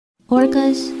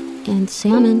Orcas and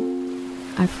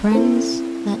salmon are friends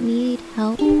that need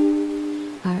help.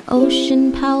 Our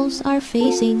ocean pals are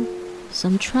facing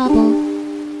some trouble.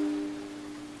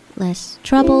 Less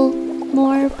trouble,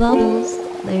 more bubbles.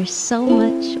 There's so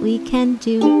much we can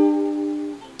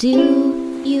do.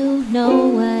 Do you know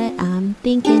what I'm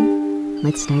thinking?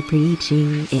 Let's start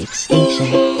preaching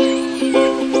extinction.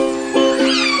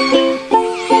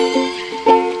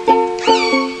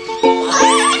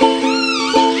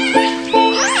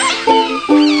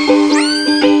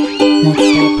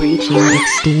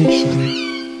 Extinction.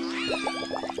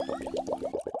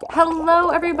 Hello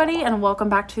everybody and welcome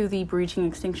back to the Breaching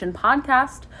Extinction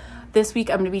podcast. This week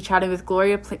I'm going to be chatting with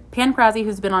Gloria Pancrazzi,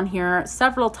 who's been on here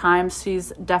several times.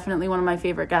 She's definitely one of my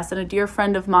favorite guests and a dear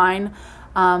friend of mine.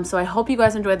 So I hope you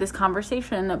guys enjoyed this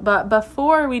conversation. But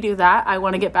before we do that, I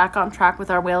want to get back on track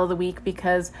with our whale of the week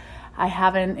because I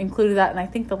haven't included that in I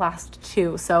think the last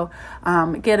two. So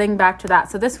getting back to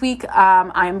that. So this week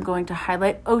I'm going to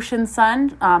highlight Ocean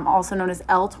Sun, also known as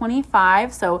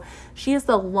L25. So she is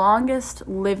the longest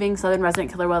living southern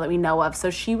resident killer whale that we know of. So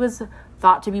she was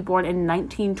thought to be born in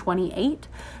 1928.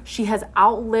 She has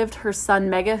outlived her son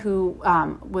Mega, who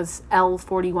was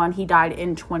L41. He died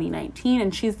in 2019,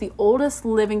 and she's the oldest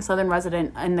living southern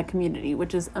resident in the community,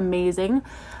 which is amazing.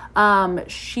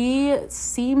 She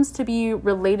seems to be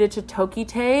related to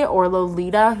Tokite or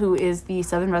Lolita, who is the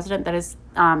southern resident that is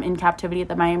in captivity at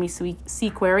the Miami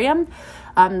Seaquarium.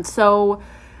 So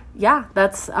yeah,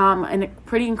 that's a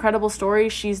pretty incredible story.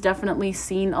 She's definitely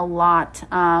seen a lot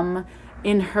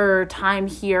in her time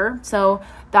here. So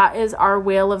that is our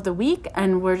whale of the week,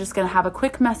 and we're just going to have a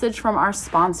quick message from our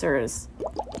sponsors.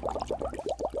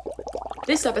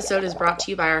 This episode is brought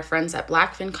to you by our friends at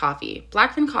Blackfin Coffee.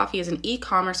 Blackfin Coffee is an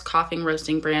e-commerce coffee and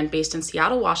roasting brand based in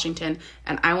Seattle, Washington,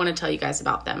 and I want to tell you guys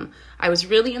about them. I was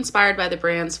really inspired by the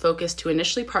brand's focus to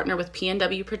initially partner with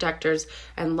PNW Protectors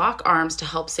and lock arms to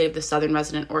help save the southern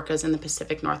resident orcas in the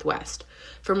Pacific Northwest.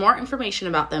 For more information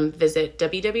about them, visit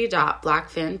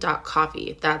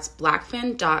www.blackfin.coffee. That's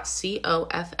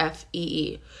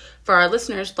blackfin.coffee. For our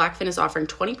listeners, Blackfin is offering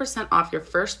 20% off your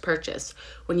first purchase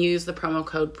when you use the promo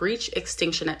code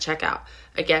BREACHEXTINCTION at checkout.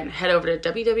 Again, head over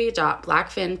to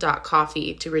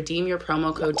www.blackfin.coffee to redeem your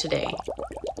promo code today.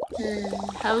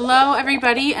 Hello,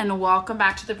 everybody, and welcome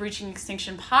back to the Breaching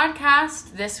Extinction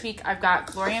podcast. This week, I've got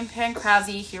Gloria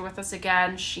Pancrazzi here with us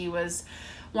again. She was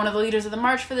one of the leaders of the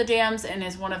March for the Dams and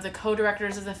is one of the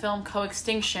co-directors of the film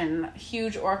Co-Extinction.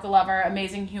 Huge orca lover,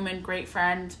 amazing human, great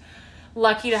friend.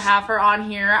 Lucky to have her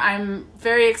on here. I'm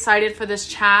very excited for this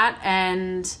chat,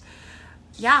 and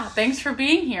yeah, thanks for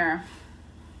being here.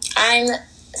 I'm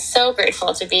so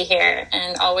grateful to be here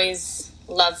and always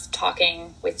love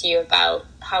talking with you about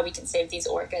how we can save these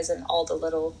orcas and all the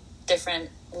little different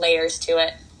layers to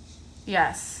it.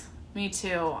 Yes, me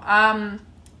too.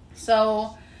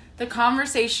 So the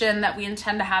conversation that we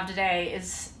intend to have today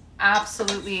is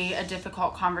absolutely a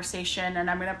difficult conversation, and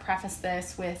I'm going to preface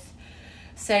this with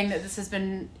saying that this has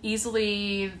been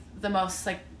easily the most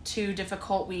 2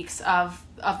 difficult weeks of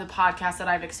the podcast that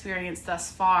I've experienced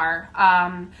thus far.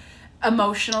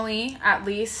 Emotionally, at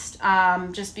least,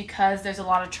 just because there's a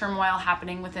lot of turmoil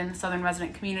happening within the southern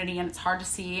resident community, and it's hard to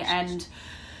see. And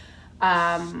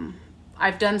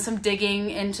I've done some digging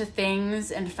into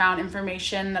things and found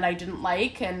information that I didn't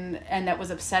like and that was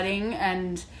upsetting.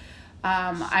 And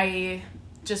I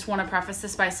just want to preface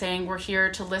this by saying we're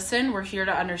here to listen, we're here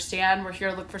to understand, we're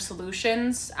here to look for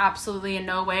solutions. Absolutely in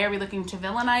no way are we looking to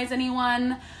villainize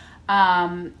anyone.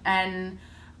 And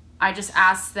I just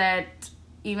ask that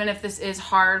even if this is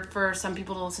hard for some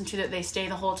people to listen to, that they stay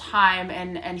the whole time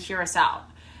and hear us out.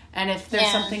 And if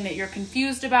there's something that you're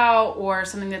confused about or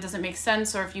something that doesn't make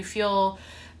sense, or if you feel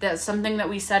that something that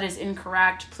we said is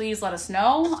incorrect, please let us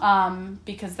know,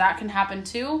 because that can happen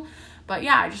too. But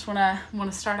yeah, I just want to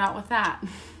start out with that.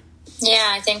 Yeah,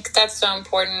 I think that's so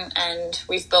important. And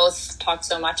we've both talked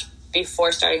so much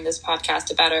before starting this podcast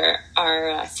about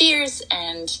our fears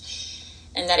and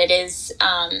that it is,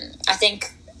 I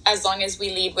think as long as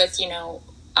we lead with,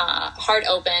 heart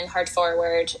open, heart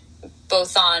forward,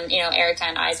 both on, Erica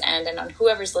and I's end and on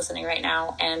whoever's listening right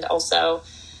now. And also,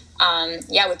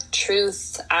 with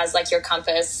truth as your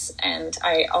compass, and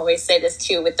I always say this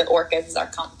too with the orcas as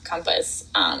our compass,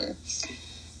 then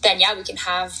we can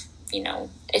have,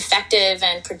 effective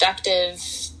and productive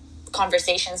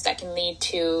conversations that can lead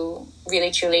to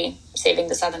really truly saving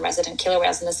the southern resident killer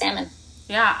whales and the salmon.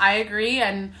 Yeah, I agree.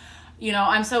 And,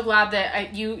 I'm so glad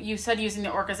that you said using the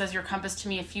orcas as your compass to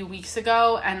me a few weeks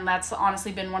ago. And that's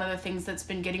honestly been one of the things that's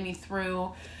been getting me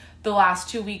through the last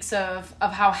 2 weeks of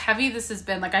how heavy this has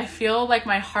been. I feel like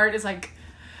my heart is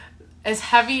as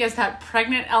heavy as that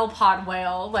pregnant L-pod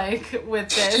whale, like, with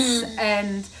this,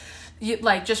 and you,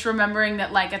 like, just remembering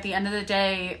that, like, at the end of the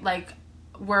day, like,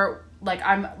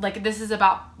 this is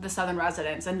about the Southern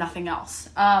residents and nothing else.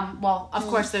 Well, of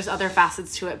course, there's other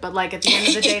facets to it, but, like, at the end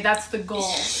of the day, that's the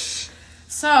goal.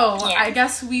 So I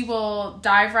guess we will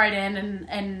dive right in,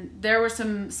 and there were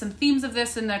some themes of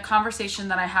this in the conversation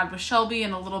that I had with Shelby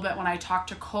and a little bit when I talked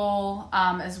to Cole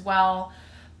as well.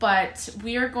 But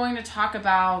we are going to talk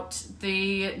about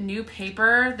the new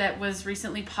paper that was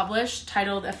recently published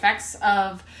titled Effects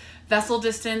of Vessel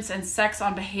Distance and Sex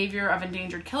on Behavior of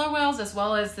Endangered Killer Whales, as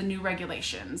well as the new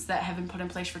regulations that have been put in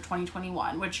place for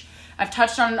 2021, which I've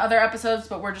touched on in other episodes,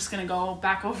 but we're just going to go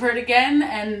back over it again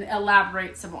and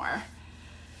elaborate some more.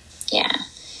 Yeah.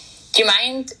 Do you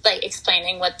mind, like,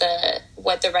 explaining what the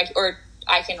or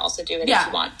I can also do it if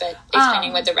you want, but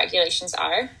explaining what the regulations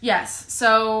are? Yes.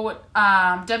 So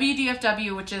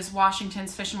WDFW, which is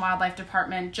Washington's Fish and Wildlife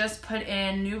Department, just put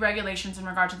in new regulations in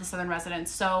regard to the Southern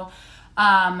residents. So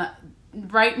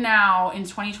right now in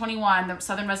 2021, the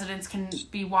Southern residents can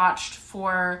be watched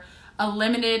for a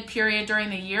limited period during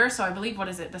the year. So I believe, what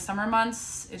is it, the summer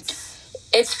months?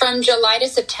 It's from July to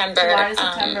September. I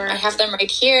have them right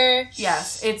here.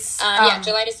 Yes, it's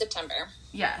July to September.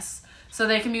 Yes. So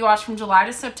they can be watched from July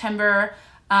to September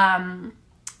from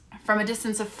a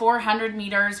distance of 400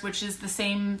 meters, which is the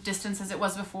same distance as it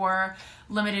was before,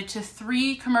 limited to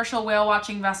 3 commercial whale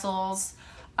watching vessels,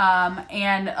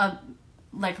 and a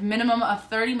minimum of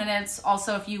 30 minutes.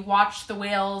 Also, if you watch the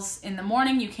whales in the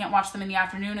morning, you can't watch them in the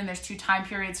afternoon, and there's 2 time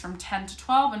periods from 10 to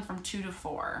 12 and from 2 to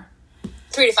 4.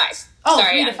 3 to 5. Oh,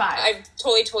 sorry, 3 to 5. I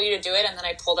totally told you to do it, and then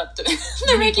I pulled up the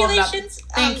regulations.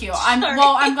 Thank you. I'm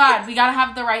glad. We got to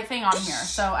have the right thing on here.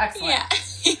 So, excellent.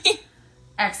 Yeah.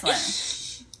 Excellent.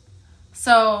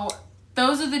 So,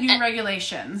 those are the new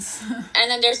regulations. And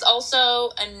then there's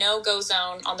also a no-go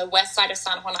zone on the west side of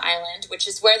San Juan Island, which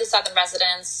is where the Southern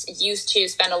residents used to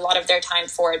spend a lot of their time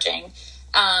foraging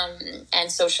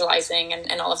and socializing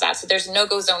and all of that. So there's a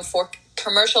no-go zone for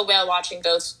commercial whale watching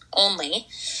boats only.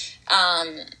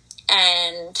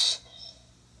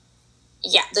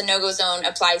 The no-go zone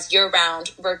applies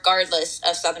year-round, regardless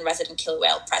of Southern resident killer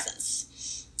whale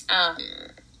presence.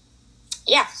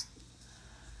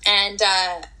 And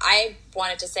I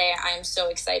wanted to say I'm so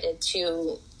excited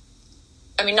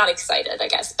not excited, I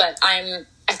guess, but I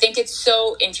think it's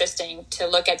so interesting to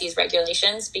look at these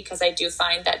regulations, because I do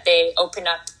find that they open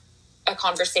up a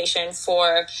conversation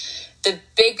for the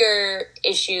bigger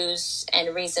issues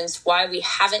and reasons why we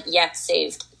haven't yet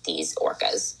saved these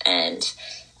orcas. And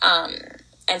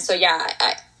so,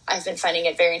 I've been finding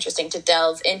it very interesting to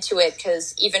delve into it,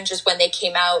 because even just when they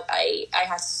came out, I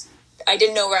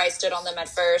didn't know where I stood on them at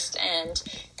first, and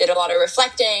did a lot of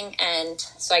reflecting. And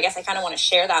so I guess I kind of want to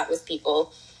share that with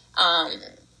people,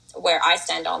 where I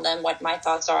stand on them, what my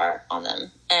thoughts are on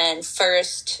them. And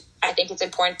first, I think it's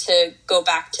important to go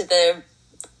back to the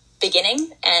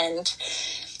beginning, and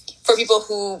for people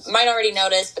who might already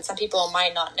notice, but some people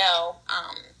might not know,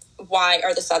 why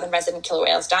are the Southern resident killer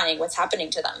whales dying? What's happening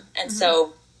to them? And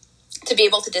so to be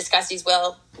able to discuss these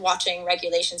whale watching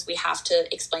regulations, we have to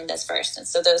explain this first. And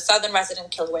so the Southern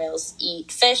resident killer whales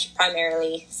eat fish,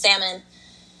 primarily salmon,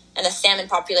 and the salmon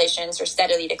populations are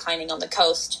steadily declining on the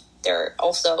coast. They're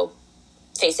also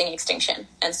facing extinction.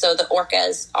 And so the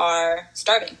orcas are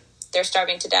starving. They're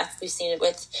starving to death. We've seen it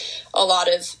with a lot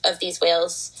of these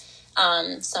whales,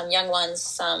 some young ones,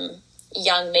 some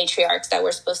young matriarchs that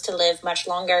were supposed to live much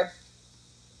longer.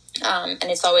 And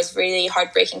it's always really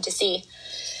heartbreaking to see.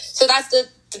 So that's the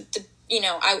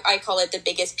I call it the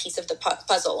biggest piece of the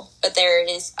puzzle, but there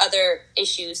is other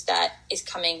issues that is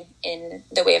coming in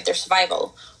the way of their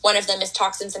survival. One of them is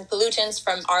toxins and pollutants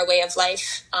from our way of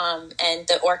life. And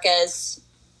the orcas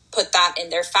put that in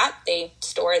their fat. They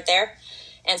store it there.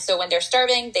 And so when they're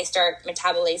starving, they start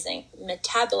metabolizing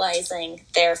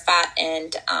their fat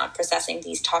and processing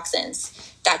these toxins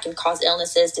that can cause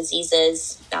illnesses,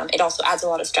 diseases. It also adds a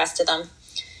lot of stress to them.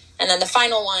 And then the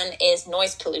final one is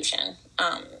noise pollution.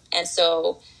 And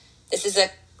so this is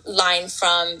a line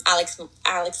from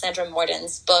Alexandra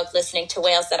Morden's book, Listening to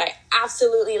Whales, that I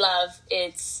absolutely love.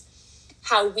 It's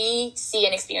how we see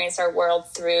and experience our world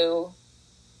through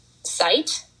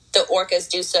sight. The orcas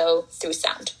do so through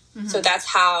sound. Mm-hmm. So that's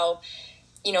how,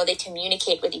 they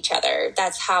communicate with each other.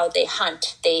 That's how they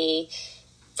hunt, they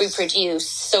reproduce,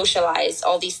 socialize,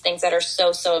 all these things that are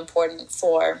so, so important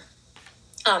for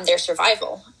their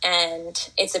survival. And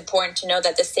it's important to know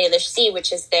that the Salish Sea,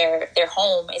 which is their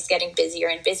home, is getting busier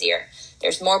and busier.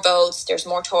 There's more boats, there's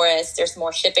more tourists, there's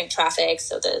more shipping traffic,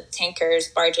 so the tankers,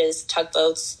 barges,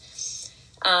 tugboats.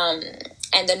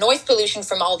 And the noise pollution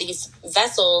from all these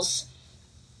vessels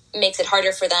makes it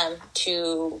harder for them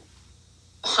to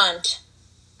hunt,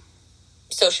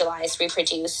 socialize,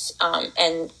 reproduce.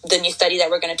 And the new study that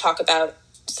we're going to talk about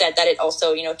said that it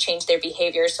also, changed their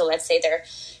behavior. So let's say they're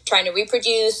trying to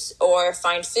reproduce or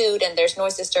find food and there's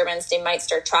noise disturbance, they might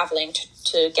start traveling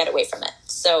to get away from it.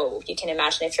 So you can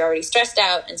imagine if you're already stressed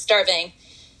out and starving,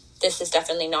 this is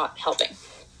definitely not helping.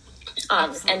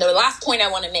 And the last point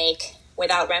I want to make,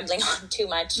 without rambling on too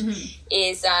much,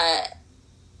 is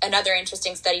another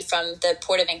interesting study from the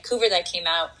Port of Vancouver that came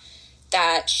out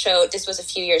that showed, this was a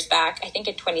few years back, I think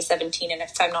in 2017, and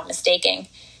if I'm not mistaken,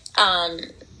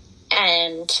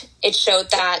 and it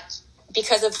showed that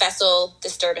because of vessel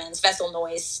disturbance, vessel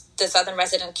noise, the southern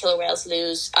resident killer whales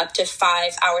lose up to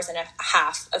 5 hours and a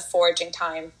half of foraging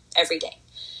time every day.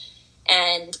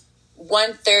 And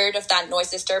 1/3 of that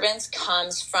noise disturbance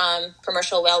comes from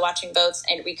commercial whale watching boats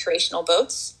and recreational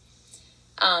boats.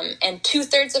 And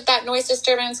 2/3 of that noise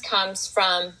disturbance comes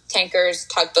from tankers,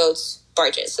 tugboats,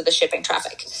 barges, so the shipping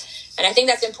traffic. And I think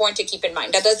that's important to keep in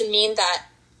mind. That doesn't mean that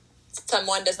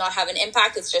someone does not have an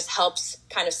impact. It just helps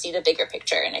kind of see the bigger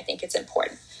picture, and I think it's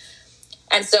important.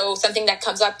 And so something that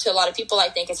comes up to a lot of people, I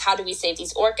think, is how do we save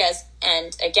these orcas?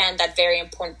 And again, that very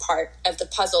important part of the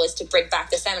puzzle is to bring back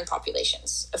the salmon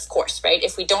populations, of course, right?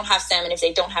 If we don't have salmon, if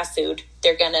they don't have food,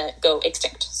 they're going to go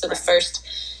extinct. So the first,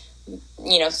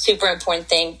 super important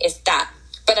thing is that.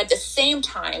 But at the same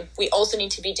time, we also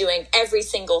need to be doing every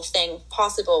single thing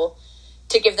possible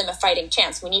to give them a fighting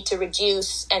chance. We need to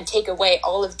reduce and take away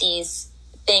all of these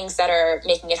things that are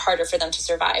making it harder for them to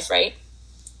survive, right?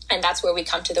 And that's where we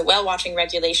come to the whale watching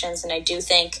regulations. And I do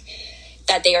think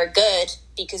that they are good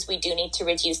because we do need to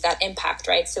reduce that impact,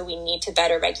 right? So we need to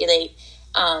better regulate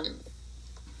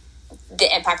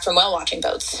the impact from whale watching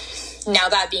boats. Now,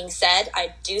 that being said,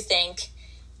 I do think,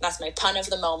 that's my pun of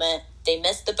the moment, they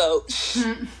missed the boat.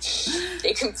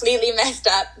 They completely messed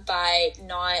up by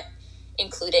not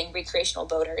including recreational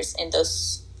boaters in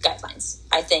those guidelines.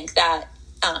 I think that,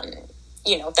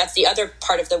 that's the other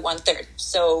part of the 1/3.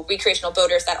 So recreational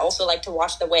boaters that also like to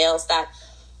watch the whales that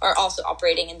are also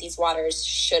operating in these waters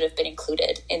should have been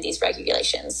included in these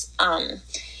regulations.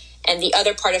 And the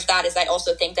other part of that is I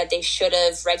also think that they should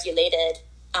have regulated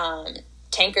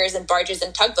tankers and barges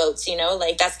and tugboats,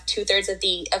 that's 2/3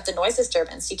 of the noise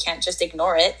disturbance. You can't just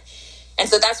ignore it. And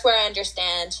so that's where I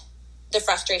understand the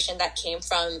frustration that came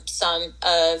from some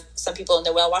people in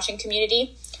the whale watching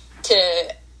community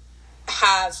to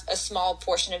have a small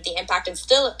portion of the impact, and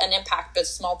still an impact, but a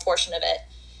small portion of it,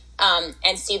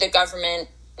 and see the government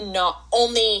not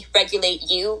only regulate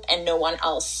you and no one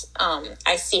else.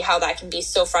 I see how that can be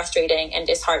so frustrating and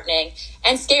disheartening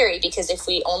and scary, because if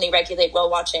we only regulate whale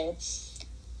watching,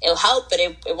 it'll help, but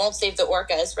it won't save the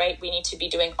orcas, right? We need to be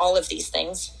doing all of these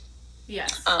things.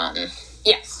 Yes.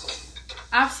 Yes.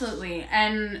 Absolutely.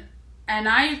 And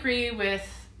I agree with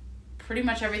pretty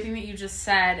much everything that you just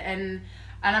said. And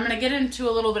I'm going to get into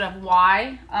a little bit of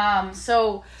why. But I'm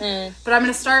going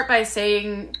to start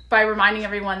by reminding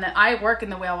everyone that I work in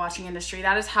the whale watching industry.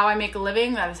 That is how I make a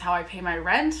living. That is how I pay my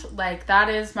rent. That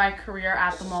is my career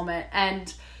at the moment.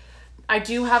 And I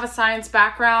do have a science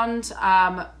background.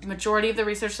 Majority of the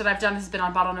research that I've done has been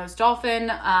on bottlenose dolphin,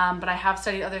 but I have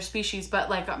studied other species. But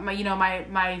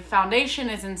my foundation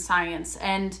is in science,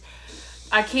 and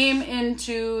I came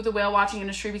into the whale watching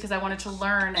industry because I wanted to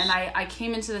learn, and I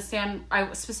came into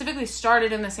I specifically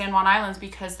started in the San Juan Islands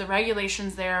because the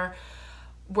regulations there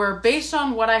were based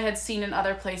on what I had seen in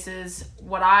other places,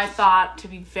 what I thought to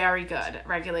be very good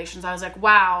regulations. I was like,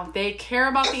 wow, they care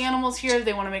about the animals here.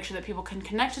 They want to make sure that people can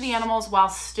connect to the animals while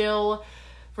still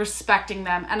respecting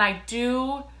them. And I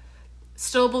do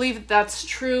still believe that that's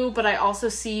true, but I also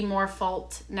see more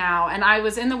fault now. And I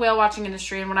was in the whale watching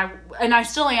industry, and I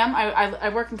still am. I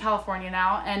work in California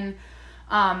now, and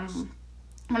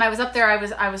when I was up there,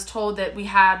 I was told that we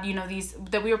had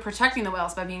that we were protecting the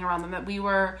whales by being around them. That we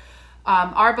were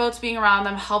our boats being around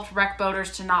them helped wreck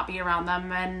boaters to not be around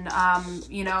them, and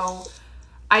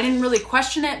I didn't really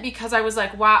question it because I was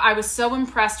like, wow, I was so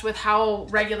impressed with how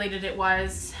regulated it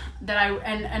was. That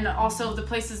and also the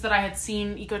places that I had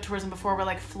seen ecotourism before were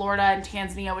like Florida and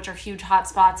Tanzania, which are huge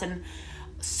hotspots, and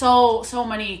so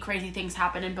many crazy things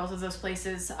happen in both of those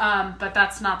places. But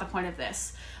that's not the point of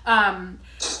this. And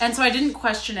so I didn't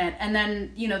question it. And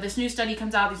then, this new study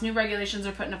comes out, these new regulations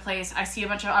are put into place. I see a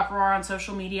bunch of uproar on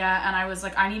social media, and I was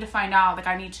like, I need to find out,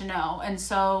 I need to know. And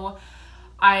so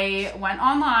I went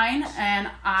online and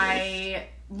I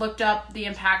looked up the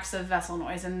impacts of vessel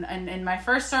noise. And in my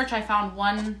first search, I found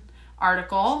one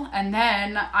article, and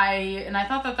then I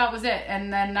thought that was it.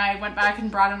 And then I went back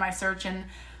and broadened my search, and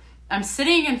I'm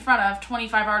sitting in front of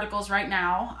 25 articles right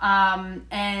now,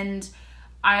 and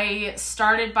I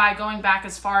started by going back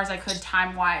as far as I could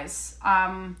time-wise,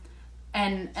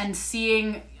 and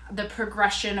seeing the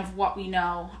progression of what we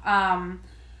know.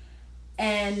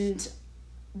 And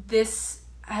this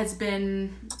has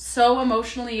been so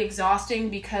emotionally exhausting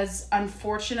because,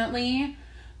 unfortunately,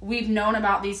 we've known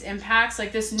about these impacts.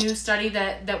 Like this new study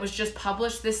that was just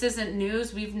published, this isn't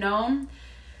news. We've known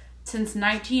since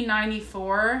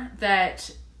 1994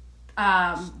 that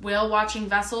whale watching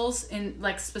vessels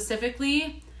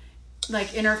specifically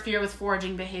interfere with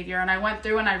foraging behavior. And I went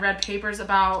through and I read papers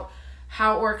about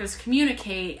how orcas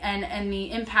communicate and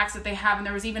the impacts that they have. And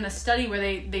there was even a study where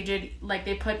they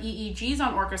put EEGs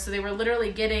on orcas, so they were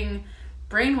literally getting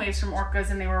brainwaves from orcas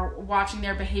and they were watching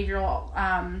their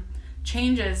behavioral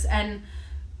changes. And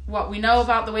what we know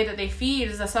about the way that they feed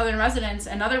is the southern residents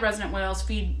and other resident whales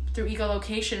feed through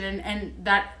echolocation, and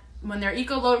that when they're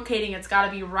echolocating, it's got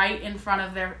to be right in front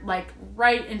of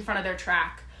their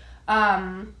track,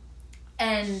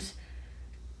 and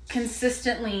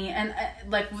consistently, and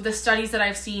the studies that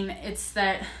I've seen, it's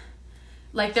that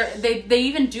they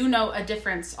even do know a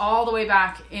difference all the way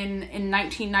back in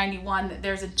 1991 that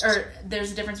there's a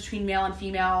difference between male and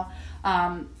female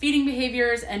feeding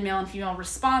behaviors and male and female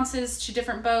responses to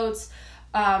different boats.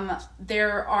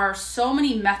 There are so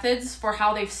many methods for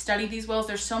how they've studied these whales.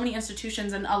 There's so many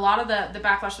institutions, and a lot of the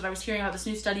backlash that I was hearing about this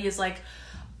new study is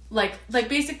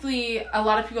basically a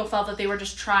lot of people felt that they were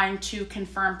just trying to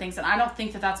confirm things, and I don't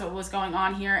think that that's what was going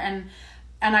on here.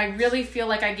 And I really feel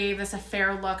like I gave this a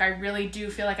fair look. I really do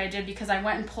feel like I did, because I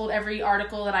went and pulled every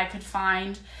article that I could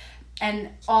find, and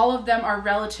all of them are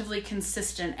relatively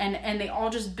consistent, and they all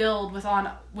just build with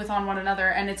on one another,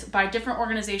 and it's by different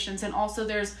organizations. And also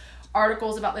there's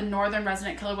articles about the northern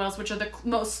resident killer whales, which are the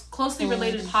most closely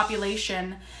related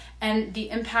population, and the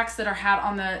impacts that are had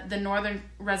on the northern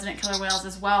resident killer whales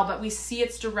as well. But we see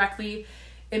it's directly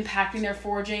impacting their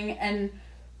foraging. And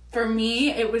for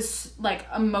me, it was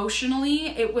emotionally,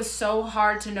 it was so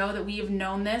hard to know that we have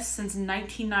known this since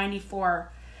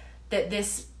 1994, that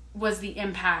this was the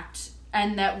impact,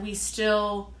 and that we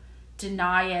still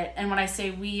deny it. And when I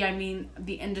say we, I mean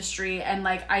the industry. And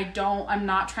I'm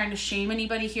not trying to shame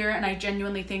anybody here, and I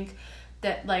genuinely think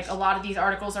that a lot of these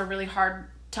articles are really hard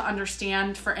to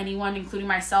understand for anyone, including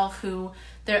myself, who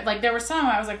there were some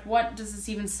I was like, what does this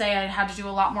even say? I had to do a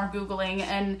lot more Googling.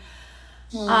 And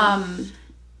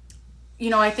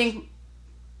I think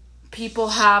people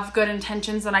have good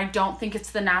intentions, and I don't think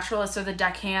it's the naturalists or the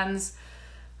deckhands,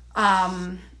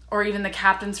 or even the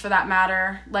captains for that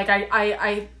matter.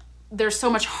 I there's so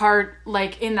much heart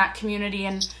in that community,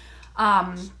 and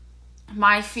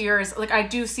my fear is I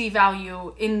do see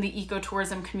value in the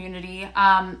ecotourism community,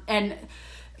 and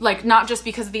not just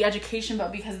because of the education,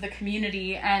 but because of the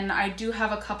community. And I do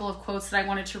have a couple of quotes that I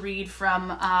wanted to read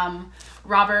from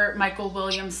Robert Michael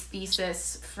Williams'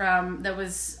 thesis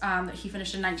that he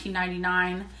finished in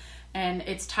 1999, and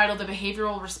it's titled "The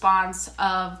Behavioral Response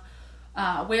of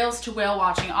Whales to Whale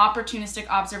Watching: Opportunistic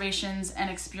Observations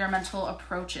and Experimental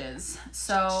Approaches."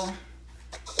 So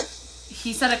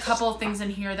he said a couple of things in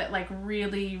here that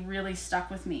really, really stuck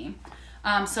with me.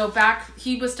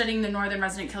 He was studying the northern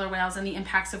resident killer whales and the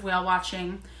impacts of whale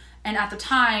watching. And at the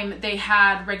time, they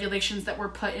had regulations that were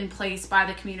put in place by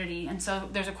the community. And so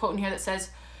there's a quote in here that says,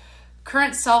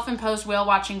 "Current self-imposed whale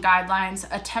watching guidelines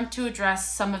attempt to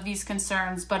address some of these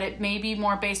concerns, but it may be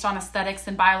more based on aesthetics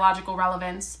than biological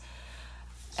relevance."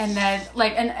 And then,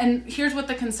 and here's what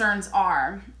the concerns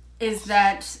are, is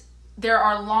that there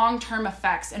are long-term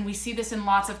effects, and we see this in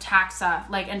lots of taxa,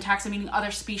 and taxa meaning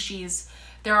other species.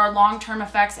 There are long-term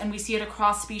effects, and we see it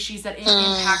across species that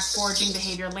impacts foraging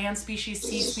behavior, land species,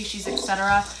 sea species,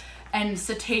 etc. And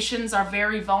cetaceans are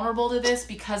very vulnerable to this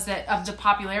because of the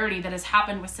popularity that has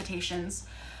happened with cetaceans.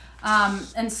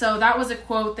 And so that was a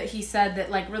quote that he said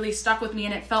that really stuck with me,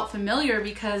 and it felt familiar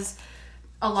because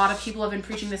a lot of people have been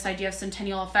preaching this idea of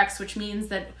centennial effects, which means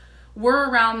that we're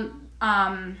around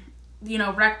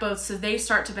wreck boats, so they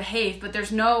start to behave, but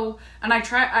there's no, and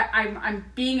I'm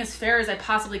being as fair as I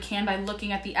possibly can by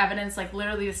looking at the evidence,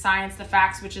 literally the science, the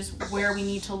facts, which is where we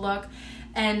need to look,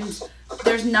 and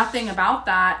there's nothing about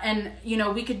that. And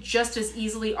we could just as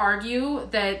easily argue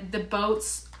that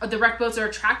the wreck boats are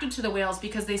attracted to the whales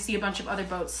because they see a bunch of other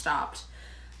boats stopped.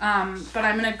 But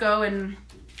I'm gonna go and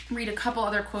read a couple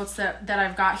other quotes that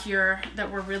I've got here that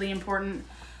were really important.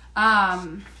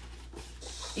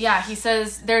 He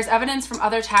says, "There's evidence from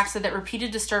other taxa that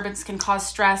repeated disturbance can cause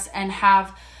stress and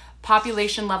have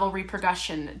population level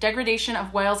repercussion. Degradation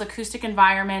of whales' acoustic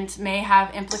environment may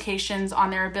have implications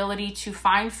on their ability to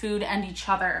find food and each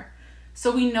other."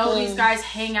 So we know these guys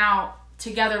hang out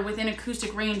together within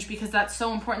acoustic range because that's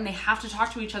so important. They have to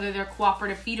talk to each other. They're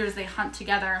cooperative feeders. They hunt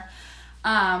together.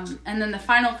 And then the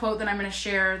final quote that I'm going to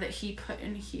share that he put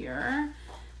in here,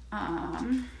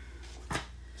 and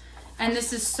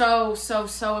this is so, so,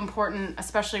 so important,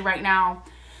 especially right now.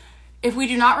 If we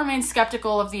do not remain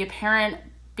skeptical of the apparent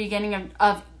beginning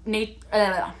of nature,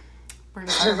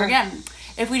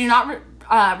 If we do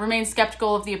not remain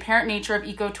skeptical of the apparent nature of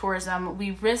ecotourism,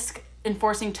 we risk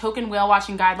enforcing token whale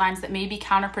watching guidelines that may be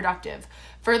counterproductive.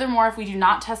 Furthermore, if we do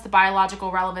not test the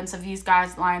biological relevance of these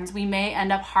guidelines, we may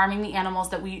end up harming the animals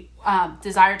that we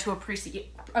desire to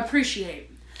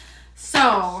appreciate.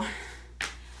 So,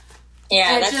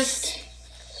 yeah, that's just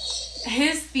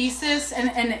his thesis,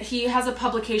 and he has a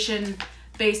publication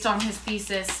based on his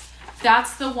thesis.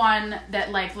 That's the one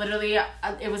that, like, literally,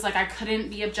 it was like I couldn't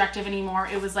be objective anymore.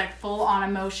 It was like full on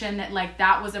emotion that, like,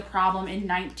 that was a problem in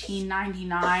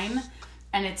 1999,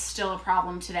 and it's still a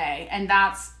problem today. And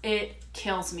it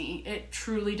kills me. It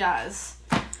truly does.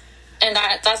 And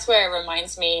that's where it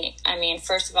reminds me, I mean,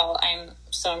 first of all, I'm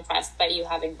so impressed by you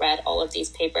having read all of these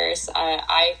papers.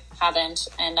 I haven't,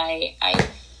 and I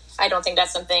don't think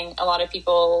that's something a lot of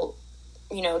people,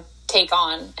 take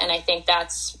on. And I think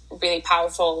that's really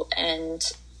powerful. And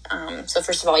so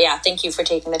first of all, yeah, thank you for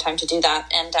taking the time to do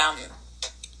that. And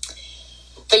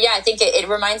but yeah, I think it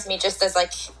reminds me, just as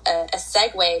like a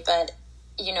segue, but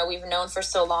we've known for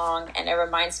so long, and it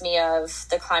reminds me of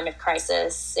the climate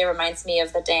crisis. It reminds me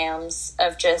of the dams,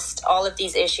 of just all of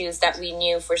these issues that we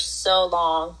knew for so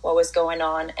long what was going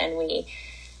on, and we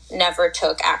never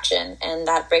took action. And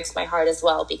that breaks my heart as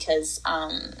well, because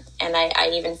and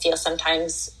I even feel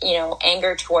sometimes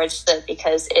anger towards it,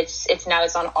 because it's now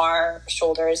on our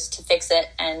shoulders to fix it,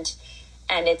 and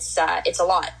it's a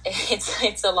lot.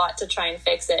 It's a lot to try and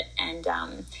fix it.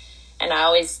 And I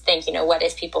always think, what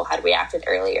if people had reacted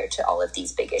earlier to all of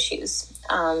these big issues?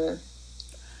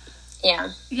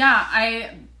 Yeah. Yeah,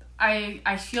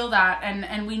 I feel that,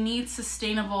 and we need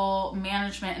sustainable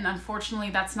management, and unfortunately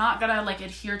that's not gonna like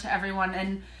adhere to everyone.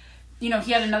 And he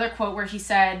had another quote where he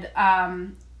said,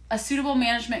 a suitable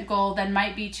management goal then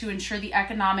might be to ensure the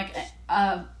economic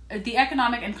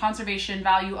and conservation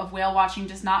value of whale watching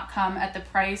does not come at the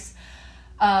price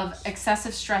of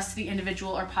excessive stress to the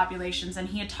individual or populations. And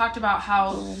he had talked about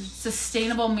how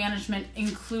sustainable management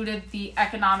included the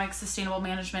economic sustainable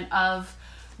management of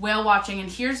whale watching. And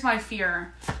here's my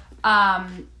fear.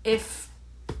 If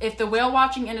the whale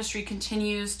watching industry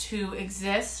continues to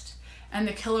exist and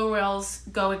the killer whales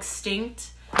go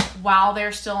extinct while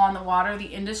they're still on the water, the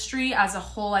industry as a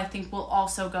whole, I think, will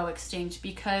also go extinct,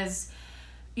 because,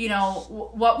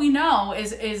 what we know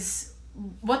is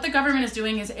what the government is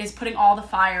doing is putting all the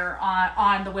fire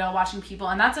on the whale watching people.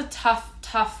 And that's a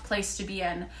tough place to be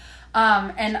in.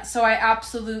 And so I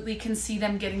absolutely can see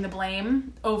them getting the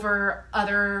blame over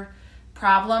other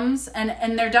problems.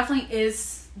 And there definitely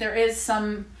is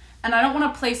some, and I don't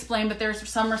want to place blame, but there's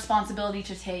some responsibility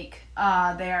to take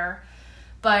there.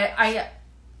 But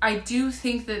I do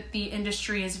think that the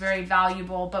industry is very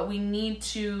valuable, but we need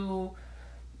to,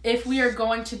 if we are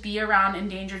going to be around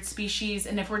endangered species,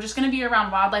 and if we're just going to be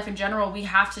around wildlife in general, we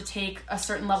have to take a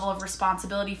certain level of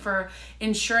responsibility for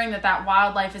ensuring that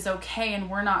wildlife is okay,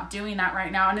 and we're not doing that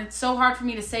right now. And it's so hard for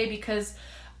me to say, because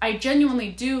I genuinely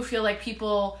do feel like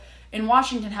people in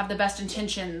Washington have the best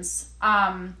intentions,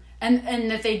 and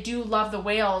that they do love the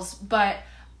whales. But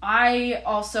I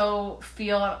also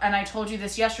feel, and I told you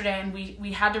this yesterday, and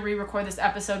we had to re-record this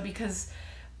episode because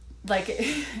like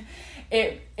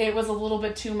it was a little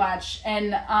bit too much.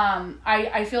 And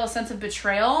I feel a sense of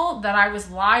betrayal that I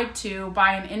was lied to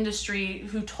by an industry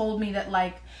who told me that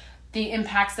like the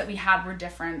impacts that we had were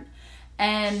different.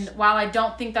 And while I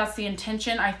don't think that's the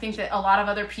intention, I think that a lot of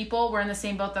other people were in the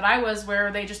same boat that I was,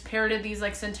 where they just parroted these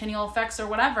like centennial effects or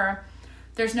whatever.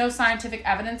 There's no scientific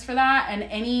evidence for that, and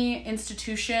any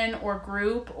institution or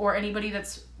group or anybody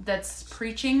that's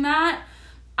preaching that,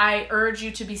 I urge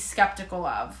you to be skeptical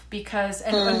of, because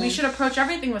and we should approach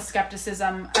everything with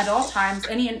skepticism at all times.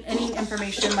 Any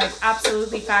information, like,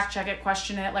 absolutely fact check it,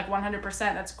 question it, like 100%.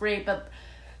 That's great, but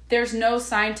there's no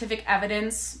scientific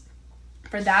evidence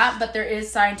for that. But there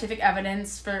is scientific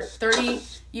evidence, for 30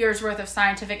 years worth of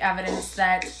scientific evidence,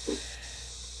 that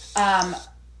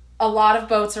a lot of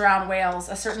boats around whales,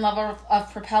 a certain level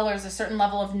of propellers, a certain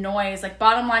level of noise. Like,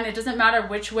 bottom line, it doesn't matter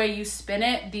which way you spin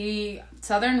it, the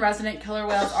southern resident killer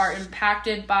whales are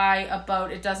impacted by a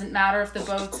boat. It doesn't matter if the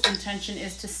boat's intention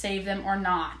is to save them or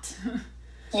not.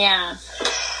 Yeah.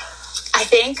 I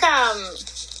think, I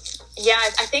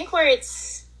think where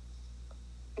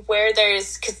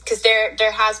there's, because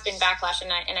there has been backlash,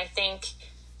 and I think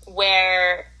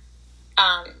where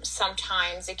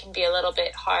sometimes it can be a little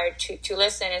bit hard to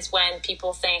listen is when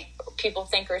people think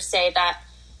or say that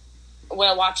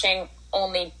whale watching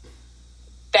only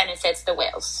benefits the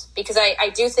whales, because I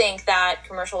do think that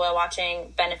commercial whale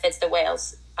watching benefits the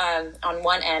whales on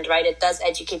one end, right? It does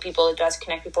educate people, it does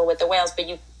connect people with the whales, but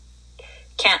you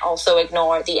can't also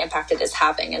ignore the impact it is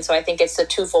having. And so I think it's a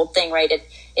twofold thing, right?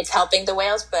 It's helping the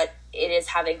whales, but it is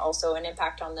having also an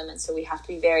impact on them. And so we have to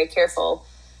be very careful.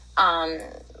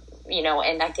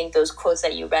 And I think those quotes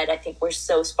that you read, I think we're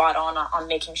so spot on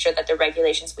making sure that the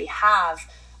regulations we have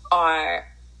are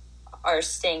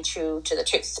staying true to the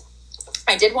truth.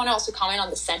 I did want to also comment on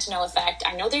the Sentinel effect.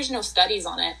 I know there's no studies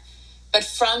on it, but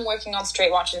from working on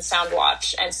Straight Watch and Sound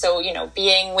Watch, and so,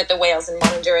 being with the whales and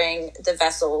monitoring the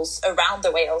vessels around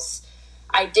the whales,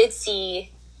 I did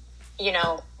see,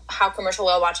 how commercial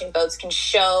whale watching boats can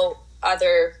show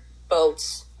other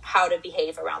boats how to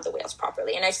behave around the whales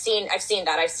properly. And I've seen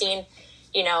that. I've seen,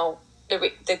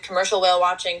 the commercial whale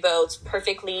watching boats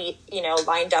perfectly,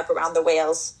 lined up around the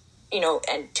whales,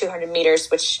 and 200 meters,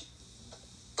 which,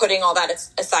 putting all that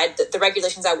aside, the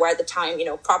regulations that were at the time,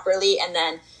 properly, and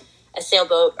then a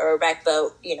sailboat or a wreck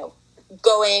boat,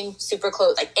 going super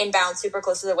close, like inbound, super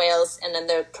close to the whales, and then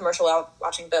the commercial whale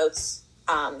watching boats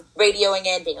radioing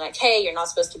in, being like, hey, you're not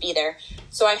supposed to be there.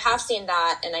 So I have seen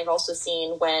that, and I've also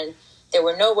seen when there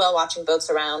were no whale watching boats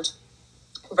around,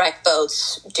 wreck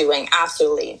boats doing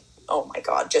absolutely, oh my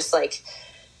God, just like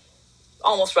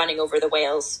almost running over the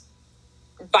whales,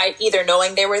 by either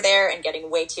knowing they were there and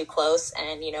getting way too close.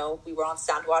 And, we were on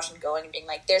Sound Watch and going and being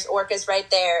like, there's orcas right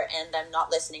there. And them not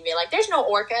listening, being like, there's no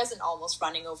orcas, and almost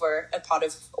running over a pod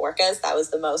of orcas. That was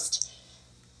the most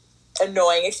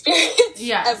annoying experience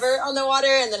ever on the water.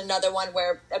 And then another one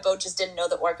where a boat just didn't know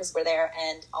the orcas were there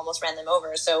and almost ran them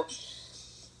over. So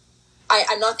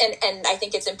I'm not, and I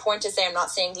think it's important to say, I'm not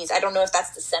saying these, I don't know if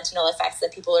that's the Sentinel effects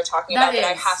that people are talking about, but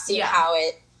I have seen how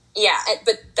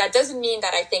but that doesn't mean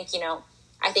that I think,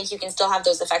 I think you can still have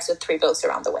those effects with 3 boats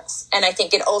around the whales. And I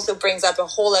think it also brings up a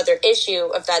whole other issue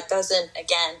of that doesn't,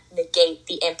 again, negate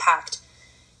the impact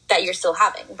that you're still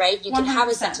having, right? You 100%. Can have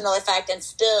a Sentinel effect and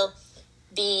still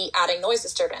be adding noise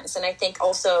disturbance. And I think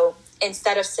also,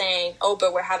 instead of saying, oh,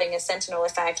 but we're having a Sentinel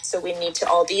effect, so we need to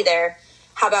all be there,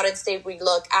 how about instead we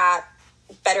look at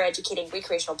better educating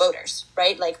recreational boaters,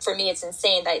 right? Like, for me, it's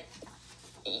insane that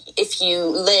if you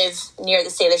live near the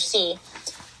Salish Sea,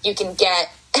 you can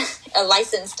get a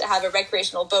license to have a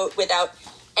recreational boat without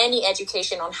any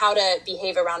education on how to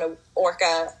behave around an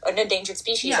orca, an endangered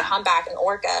species, a humpback, an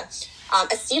orca,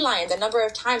 a sea lion. The number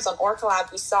of times on Orca Lab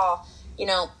we saw,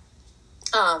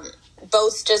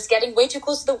 boats just getting way too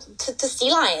close to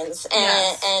sea lions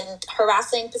and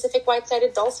harassing Pacific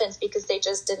white-sided dolphins because they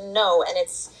just didn't know.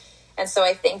 And so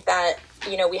I think that,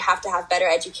 we have to have better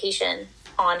education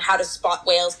on how to spot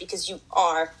whales, because you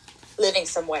are living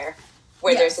somewhere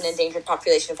where there's an endangered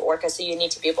population of orcas, so you need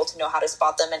to be able to know how to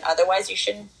spot them, and otherwise you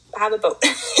shouldn't have a boat.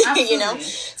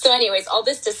 So anyways, all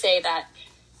this to say that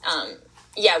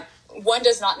one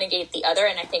does not negate the other,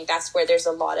 and I think that's where there's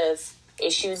a lot of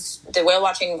issues. The whale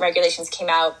watching regulations came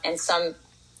out, and some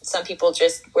people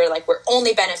just were like, we're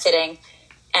only benefiting,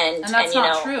 and that's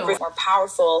not true. We're more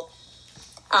powerful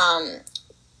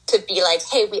to be like,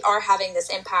 hey, we are having this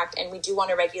impact, and we do want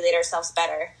to regulate ourselves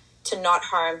better to not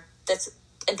harm this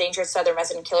endangered southern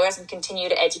resident killer whales, and continue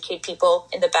to educate people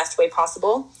in the best way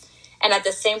possible. And at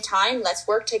the same time, let's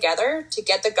work together to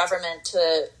get the government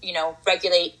to,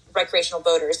 regulate recreational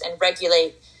boaters and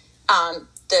regulate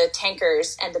the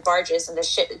tankers and the barges and the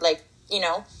ship,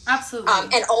 Absolutely.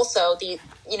 And also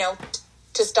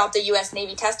to stop the U.S.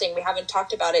 Navy testing. We haven't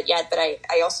talked about it yet, but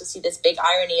I also see this big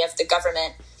irony of the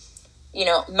government,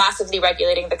 massively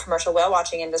regulating the commercial whale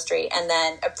watching industry and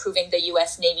then approving the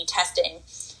U.S. Navy testing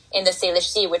in the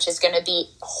Salish Sea, which is going to be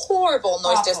horrible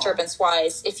noise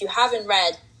disturbance-wise. If you haven't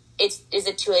read Is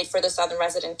It Too Late for the Southern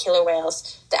Resident Killer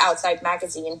Whales, the Outside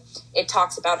magazine, it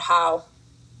talks about how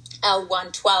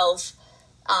L112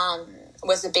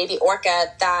 was a baby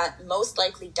orca that most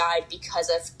likely died because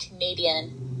of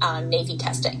Canadian Navy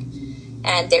testing.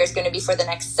 And there's going to be, for the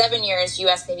next 7 years,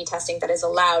 U.S. Navy testing that is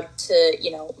allowed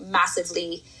to,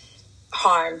 massively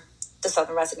harm the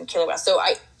Southern Resident Killer Whale. So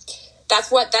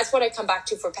that's what I come back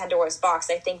to for Pandora's Box.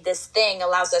 I think this thing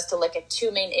allows us to look at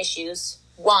 2 main issues.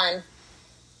 One,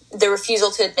 the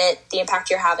refusal to admit the impact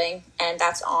you're having, and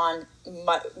that's on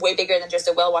way bigger than just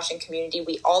the whale watching community.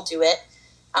 We all do it.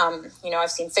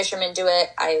 I've seen fishermen do it.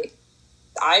 I've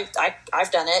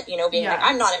done it, being like,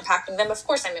 I'm not impacting them. Of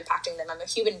course I'm impacting them. I'm a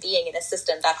human being in a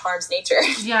system that harms nature.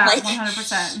 Yeah,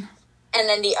 100%. And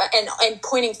then and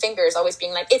pointing fingers, always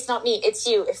being like, it's not me, it's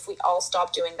you. If we all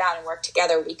stop doing that and work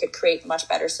together, we could create much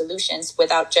better solutions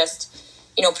without just,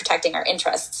 protecting our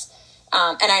interests.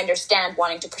 And I understand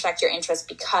wanting to protect your interests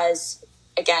because,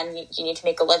 again, you need to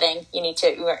make a living. You need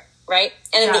to, right?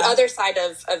 And then the other side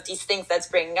of these things that's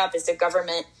bringing up is the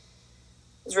government's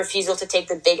refusal to take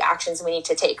the big actions we need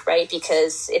to take, right?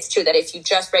 Because it's true that if you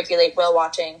just regulate whale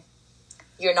watching,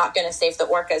 you're not going to save the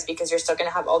orcas because you're still going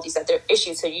to have all these other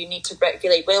issues. So you need to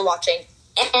regulate whale watching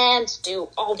and do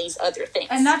all these other things.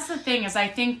 And that's the thing is I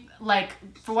think, like,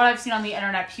 for what I've seen on the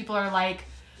internet, people are like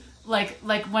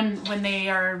when they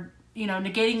are,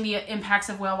 negating the impacts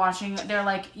of whale watching, they're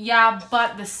like, yeah,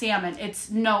 but the salmon.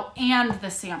 It's no, and the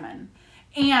salmon.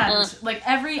 And like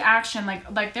every action,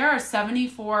 like there are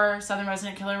 74 southern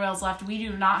resident killer whales left. We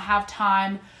do not have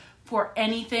time for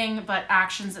anything but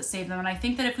actions that save them. And I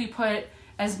think that if we put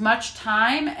as much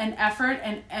time and effort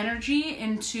and energy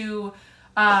into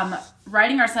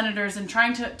writing our senators and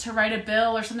trying to write a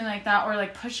bill or something like that, or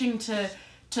like pushing to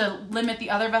limit the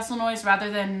other vessel noise rather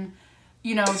than,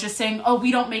 just saying, oh,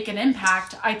 we don't make an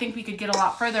impact, I think we could get a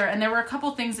lot further. And there were a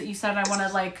couple things that you said I want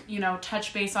to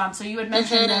touch base on. So you had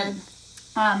mentioned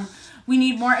that we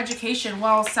need more education.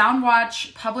 Well,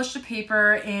 Soundwatch published a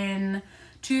paper in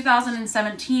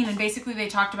 2017, and basically they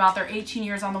talked about their 18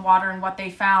 years on the water and what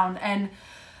they found. And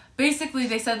basically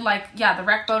they said, the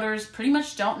wreck boaters pretty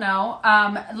much don't know.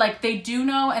 They do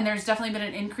know, and there's definitely been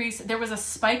an increase. There was a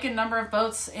spike in number of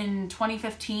boats in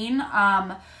 2015,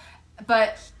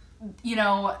 but,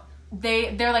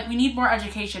 they're like, we need more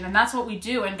education, and that's what we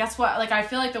do. And guess what? I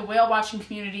feel like the whale watching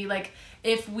community,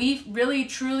 if we really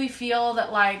truly feel that,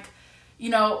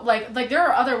 there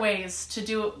are other ways to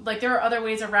do, there are other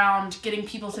ways around getting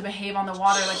people to behave on the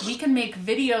water. We can make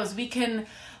videos, we can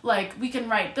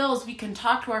write bills, we can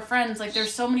talk to our friends.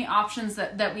 There's so many options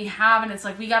that we have, and it's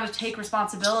we got to take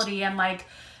responsibility, and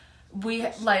we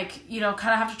kind of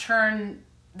have to turn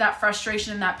that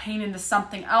frustration and that pain into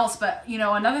something else. But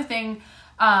another thing,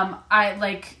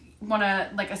 I want to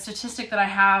a statistic that I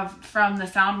have from the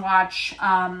Soundwatch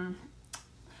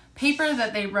paper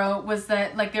that they wrote was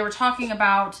that they were talking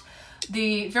about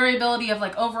the variability of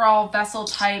overall vessel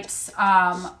types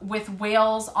with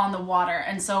whales on the water.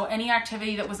 And so any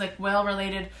activity that was whale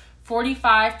related,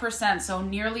 45%, so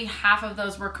nearly half of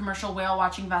those were commercial whale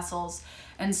watching vessels.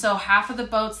 And so about half the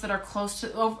boats that are close to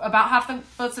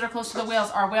the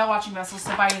whales are whale watching vessels.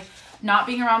 So by not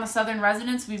being around the southern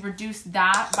residents, we reduced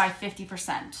that by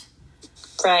 50%.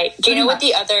 Right. Do you know what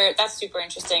the other, that's super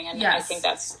interesting, and yes. I think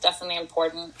that's definitely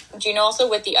important. Do you know also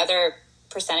what the other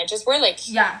percentages were?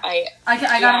 I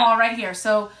got them all right here.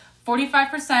 So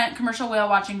 45% commercial whale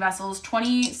watching vessels,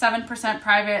 27%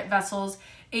 private vessels,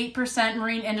 8%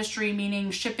 marine industry, meaning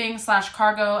shipping /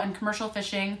 cargo and commercial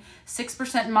fishing,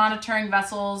 6% monitoring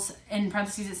vessels, in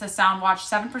parentheses it says Soundwatch,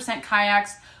 7%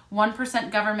 kayaks,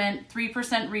 1% government,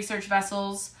 3% research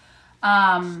vessels,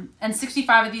 and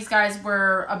 65 of these guys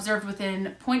were observed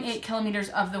within 0.8 kilometers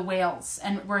of the whales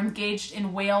and were engaged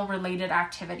in whale-related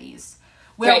activities,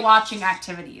 whale-watching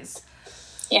activities.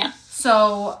 Yeah.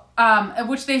 So,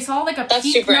 which they saw a That's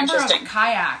peak number of interesting.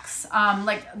 Kayaks.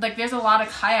 There's a lot of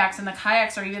kayaks, and the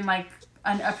kayaks are even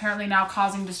apparently now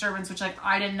causing disturbance, which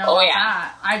I didn't know about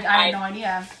that. I had no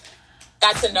idea.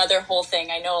 That's another whole thing.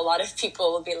 I know a lot of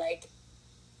people will be like,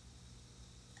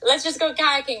 let's just go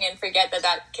kayaking, and forget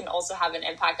that can also have an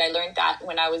impact. I learned that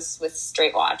when I was with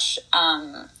Straight Watch,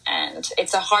 and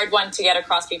it's a hard one to get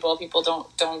across people. People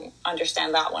don't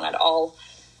understand that one at all.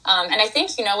 And I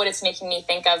think, what it's making me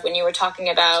think of when you were talking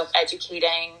about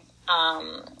educating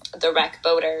the wreck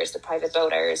boaters, the private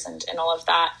boaters, and all of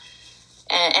that.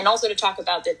 And also to talk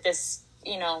about this,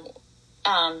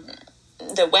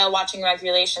 the whale watching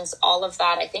regulations, all of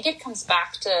that. I think it comes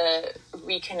back to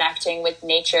reconnecting with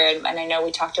nature. And I know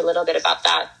we talked a little bit about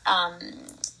that,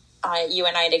 you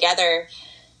and I together.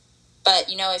 But,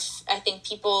 if I think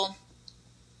people...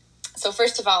 So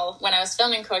first of all, when I was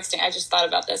filming Co-Extinction, I just thought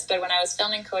about this, but when I was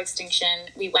filming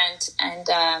Co-Extinction, we went and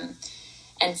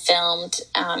filmed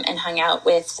and hung out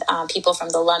with people from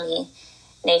the Lummi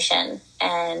Nation.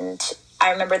 And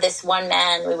I remember this one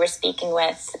man we were speaking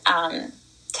with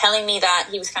telling me that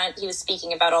he was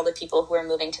speaking about all the people who are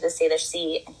moving to the Salish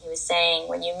Sea. And he was saying,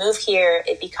 when you move here,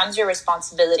 it becomes your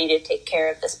responsibility to take care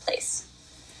of this place.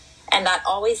 And that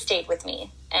always stayed with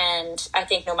me. And I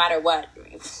think no matter what...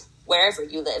 wherever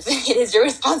you live, it is your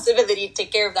responsibility to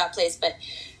take care of that place. But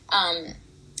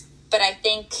I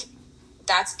think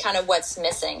that's kind of what's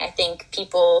missing. I think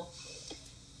people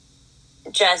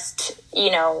just,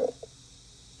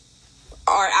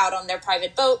 are out on their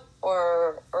private boat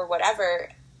or whatever,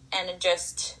 and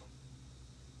just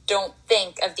don't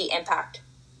think of the impact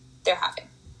they're having.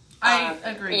 I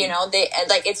agree. You know, they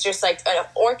like, it's just like an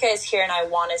orca is here and I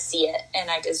want to see it and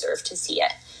I deserve to see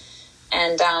it.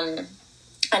 And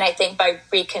I think by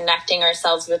reconnecting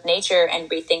ourselves with nature and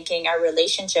rethinking our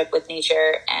relationship with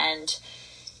nature and,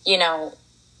 you know,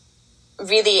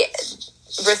 really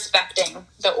respecting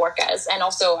the orcas. And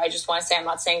also, I just want to say, I'm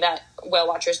not saying that whale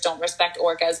watchers don't respect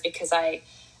orcas, because I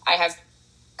have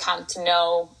come to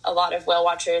know a lot of whale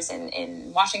watchers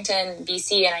in Washington,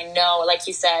 BC, and I know, like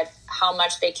you said, how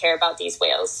much they care about these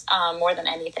whales more than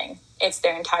anything. It's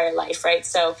their entire life, right?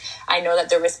 So I know that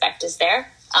the respect is there.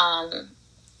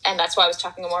 And that's why I was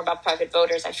talking more about private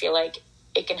voters. I feel like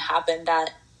it can happen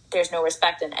that there's no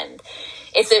respect, and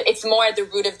it's more at the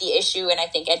root of the issue. And I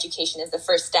think education is the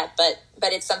first step, but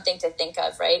it's something to think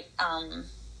of, right?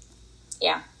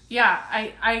 Yeah. Yeah,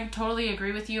 I totally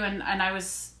agree with you. And I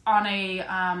was on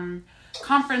a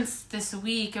conference this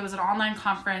week. It was an online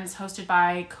conference hosted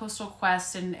by Coastal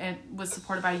Quest, and it was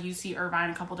supported by UC Irvine,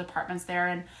 a couple departments there.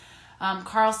 And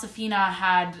Carl Safina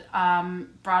had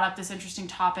brought up this interesting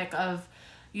topic of,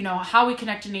 you know, how we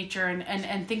connect to nature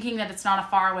and thinking that it's not a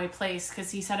faraway place,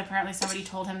 because he said apparently somebody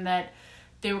told him that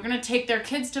they were going to take their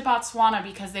kids to Botswana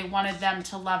because they wanted them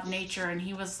to love nature. And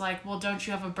he was like, well, don't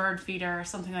you have a bird feeder or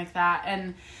something like that?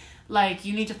 And like,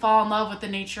 you need to fall in love with the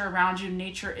nature around you.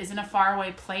 Nature isn't a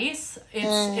faraway place.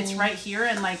 It's right here.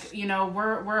 And like, you know,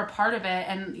 we're a part of it.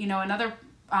 And, you know, another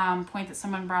point that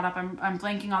someone brought up, I'm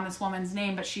blanking on this woman's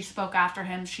name, but she spoke after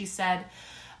him. She said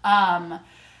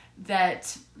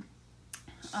that,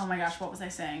 oh my gosh, what was I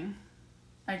saying?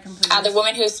 I completely... the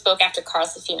woman who spoke after Carl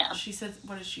Safina. She said,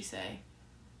 what did she say?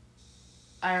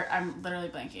 I'm literally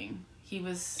blanking. He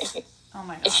was... oh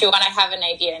my god. If you want to have an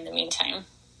idea in the meantime.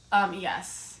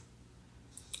 Yes.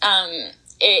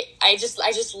 I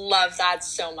just love that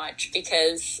so much,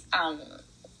 because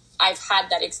I've had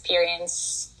that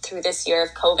experience through this year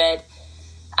of COVID.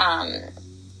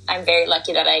 I'm very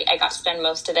lucky that I got to spend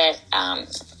most of it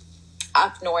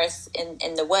up north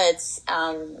in the woods,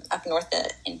 up north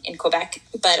in Quebec.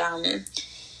 But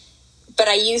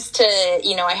I used to,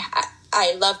 you know,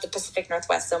 I love the Pacific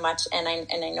Northwest so much, and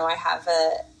I know I have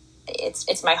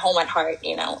it's my home at heart,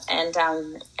 you know, and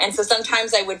so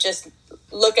sometimes I would just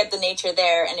look at the nature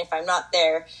there, and if I'm not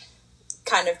there,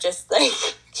 kind of just like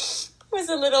was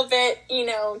a little bit, you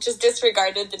know, just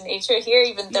disregarded the nature here,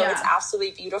 even though it's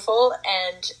absolutely beautiful.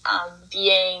 And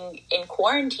being in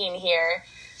quarantine here,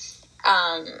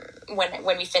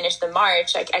 when we finished the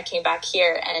march, I came back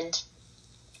here and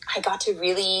I got to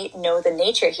really know the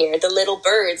nature here, the little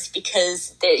birds,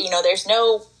 because you know, there's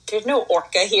no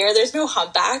orca here, there's no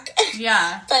humpback.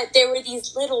 Yeah. But there were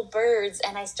these little birds,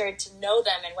 and I started to know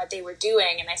them and what they were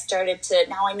doing, and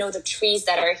now I know the trees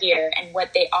that are here and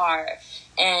what they are,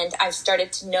 and I've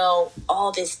started to know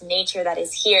all this nature that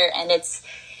is here, and it's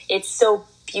so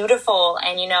beautiful.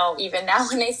 And you know, even now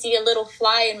when I see a little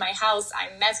fly in my house,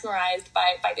 I'm mesmerized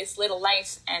by this little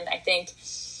life. And I think,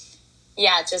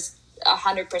 yeah, just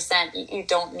 100%, you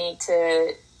don't need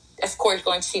to, of course,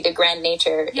 going to see the grand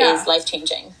nature is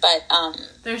life-changing, but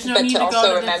there's no need to also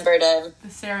go to remember the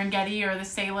Serengeti or the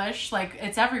Salish. Like,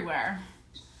 it's everywhere.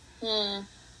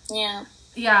 Yeah.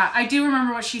 Yeah, I do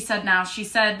remember what she said now. She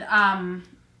said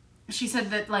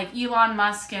that like Elon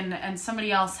Musk and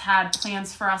somebody else had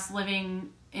plans for us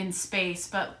living in space,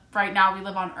 but right now we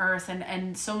live on Earth,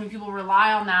 and so many people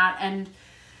rely on that, and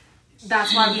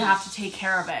that's why we have to take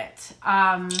care of it.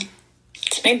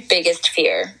 It's my biggest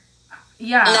fear.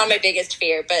 Yeah. Not my biggest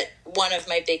fear, but one of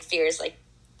my big fears, like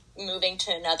moving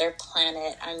to another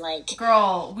planet. I'm like,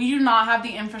 girl, we do not have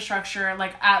the infrastructure.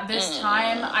 Like, at this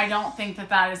time, I don't think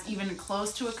that is even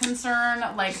close to a concern.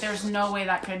 Like, there's no way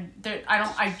that could,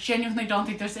 I genuinely don't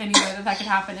think there's any way that could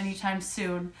happen anytime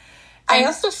soon. I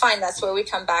also find that's where we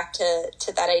come back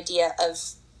to that idea of,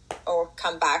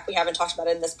 we haven't talked about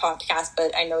it in this podcast,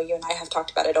 but I know you and I have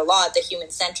talked about it a lot, the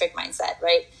human-centric mindset,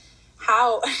 right?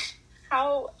 How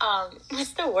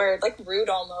what's the word? Like, rude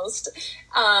almost.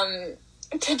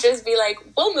 To just be like,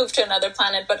 we'll move to another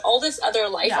planet, but all this other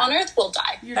life on Earth will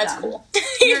die. That's done. Cool.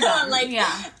 You're done. I'm like,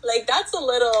 like, that's a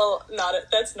little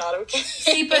that's not okay.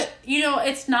 See, but you know,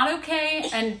 it's not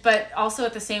okay, but also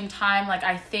at the same time, like,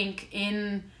 I think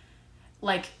in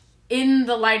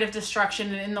the light of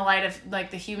destruction and in the light of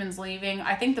like the humans leaving,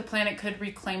 I think the planet could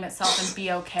reclaim itself and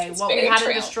be okay. What we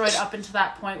hadn't destroyed up until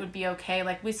that point would be okay.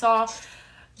 Like, we saw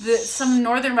some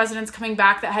northern residents coming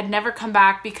back that had never come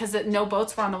back because no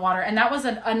boats were on the water. And that was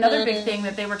another big thing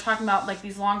that they were talking about, like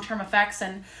these long-term effects.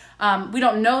 And we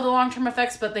don't know the long-term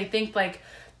effects, but they think like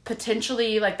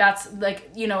potentially like that's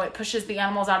like, you know, it pushes the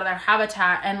animals out of their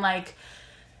habitat. And like,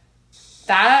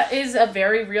 that is a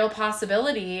very real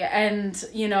possibility. And,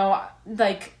 you know,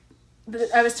 like,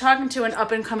 I was talking to an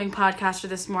up-and-coming podcaster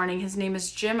this morning. His name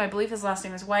is Jim. I believe his last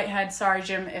name is Whitehead. Sorry,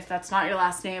 Jim, if that's not your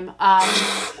last name.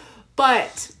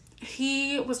 But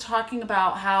he was talking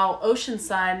about how Ocean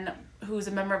Sun, who's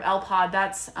a member of LPOD,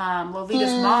 that's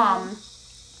Lolita's mom,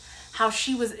 how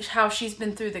she's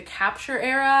been through the capture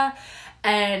era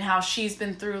and how she's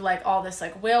been through like all this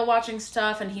like whale watching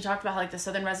stuff. And he talked about how, like, the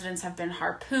southern residents have been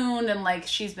harpooned and like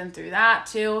she's been through that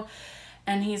too.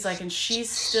 And he's like, and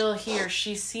she's still here.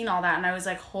 She's seen all that. And I was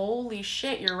like, holy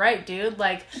shit, you're right, dude.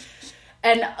 Like,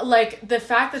 and like the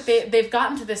fact that they've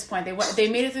gotten to this point, they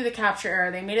made it through the capture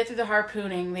era, they made it through the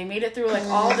harpooning, they made it through like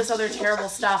all this other terrible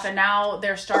stuff, and now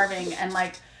they're starving. And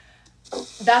like,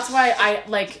 that's why I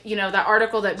like, you know, that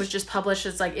article that was just published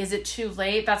is like, is it too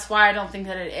late? That's why I don't think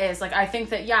that it is. Like, I think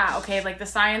that, yeah, okay, like the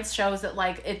science shows that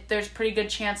like there's pretty good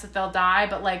chance that they'll die,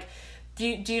 but like, do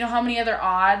you know how many other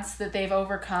odds that they've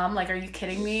overcome? Like, are you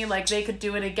kidding me? Like, they could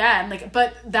do it again. Like,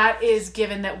 but that is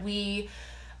given that we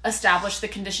establish the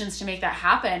conditions to make that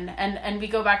happen. And we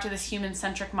go back to this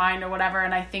human-centric mind or whatever.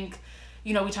 And I think,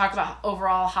 you know, we talk about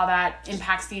overall how that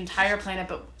impacts the entire planet,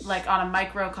 but like on a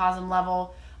microcosm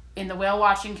level in the whale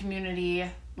watching community,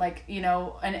 like, you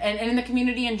know, and in the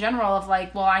community in general of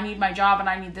like, well, I need my job and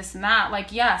I need this and that.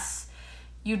 Like, yes,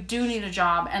 you do need a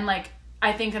job. And like,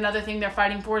 I think another thing they're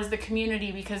fighting for is the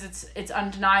community, because it's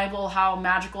undeniable how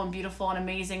magical and beautiful and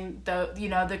amazing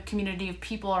the community of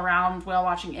people around whale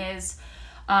watching is.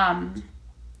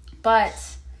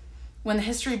 But when the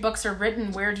history books are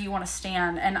written, where do you want to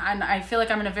stand? And I feel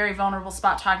like I'm in a very vulnerable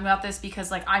spot talking about this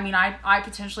because, like, I mean, I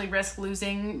potentially risk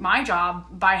losing my job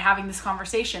by having this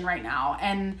conversation right now.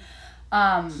 And,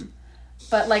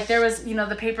 but like there was, you know,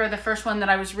 the paper, the first one that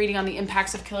I was reading on the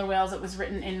impacts of killer whales, it was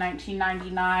written in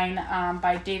 1999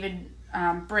 by David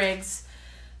Briggs.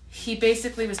 He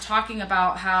basically was talking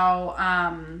about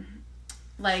how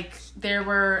like there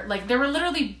were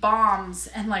literally bombs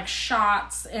and like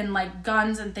shots and like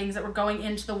guns and things that were going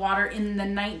into the water in the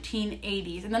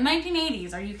 1980s. In the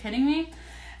 1980s, are you kidding me?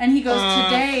 And he goes,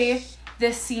 today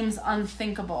this seems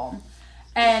unthinkable.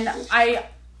 And I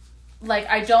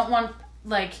don't want,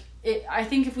 like, I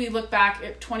think if we look back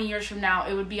at 20 years from now,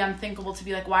 it would be unthinkable to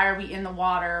be like, why are we in the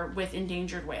water with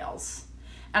endangered whales?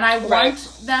 And I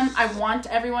want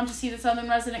everyone to see the southern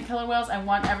resident killer whales. I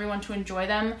want everyone to enjoy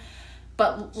them.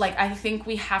 But like, I think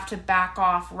we have to back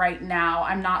off right now.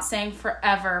 I'm not saying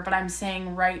forever, but I'm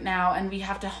saying right now. And we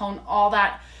have to hone all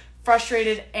that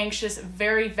frustrated, anxious,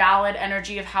 very valid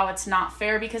energy of how it's not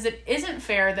fair, because it isn't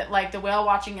fair that like the whale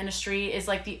watching industry is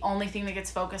like the only thing that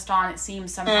gets focused on, it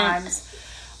seems sometimes.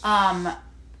 But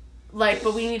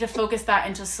we need to focus that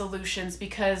into solutions,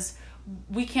 because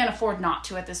we can't afford not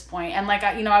to at this point. And like,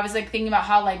 I was like thinking about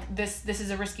how like this is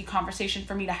a risky conversation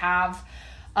for me to have,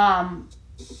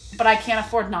 but I can't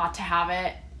afford not to have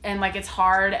it. And like, it's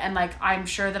hard, and like, I'm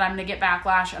sure that I'm gonna get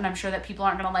backlash, and I'm sure that people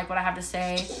aren't gonna like what I have to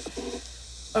say,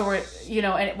 or, you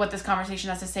know, and what this conversation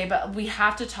has to say. But we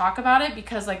have to talk about it,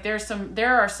 because like there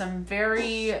are some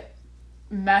very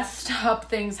messed up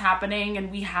things happening,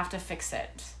 and we have to fix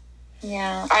it.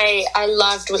 Yeah, I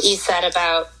loved what you said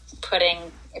about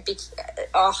putting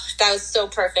that was so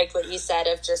perfect what you said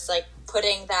of just like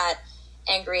putting that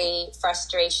angry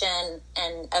frustration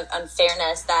and of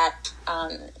unfairness that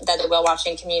the whale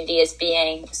watching community is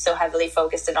being so heavily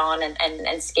focused on and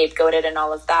scapegoated and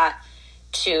all of that,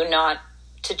 to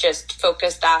just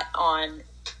focus that on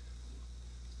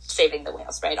saving the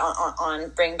whales, right? On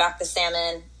bringing back the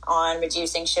salmon, on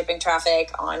reducing shipping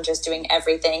traffic, on just doing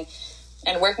everything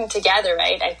and working together,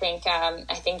 right? I think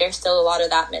there's still a lot of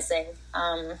that missing.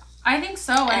 I think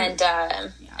so. And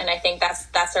I think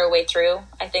that's our way through.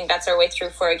 I think that's our way through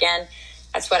for, again,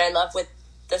 that's what I love with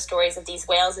the stories of these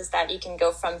whales, is that you can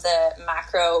go from the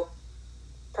macro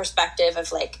perspective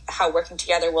of like how working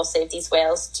together will save these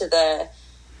whales to the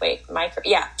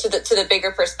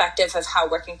bigger perspective of how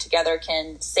working together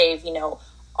can save, you know,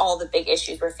 all the big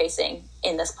issues we're facing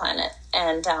in this planet.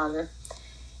 And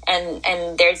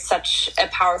there's such a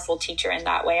powerful teacher in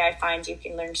that way. I find you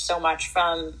can learn so much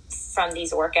from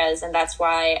these orcas, and that's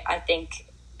why I think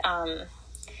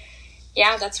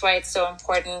that's why it's so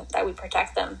important that we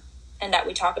protect them and that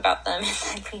we talk about them. I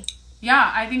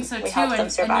think so too.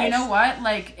 And you know what,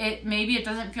 like, maybe it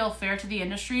doesn't feel fair to the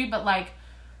industry, but like,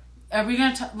 are we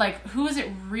going to, like, who is it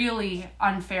really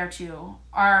unfair to?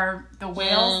 Are the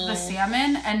whales, the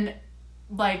salmon, and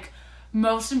like,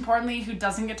 most importantly, who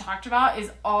doesn't get talked about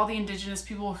is all the indigenous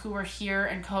people who were here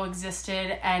and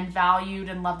coexisted and valued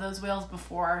and loved those whales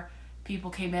before people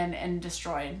came in and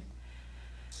destroyed.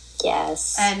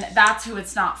 Yes. And that's who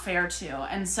it's not fair to.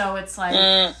 And so it's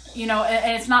like, you know,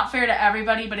 and it's not fair to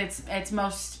everybody, but it's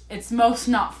most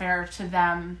not fair to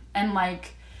them. And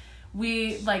like,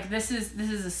 this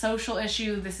is a social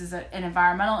issue, this is an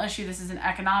environmental issue, this is an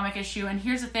economic issue. And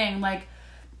here's the thing, like,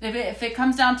 if it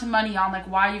comes down to money on like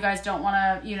why you guys don't want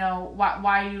to, you know,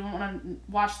 why you don't want to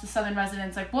watch the Southern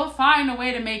Residents, like, we'll find a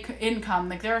way to make income.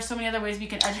 Like, there are so many other ways we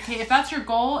can educate. If that's your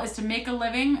goal, is to make a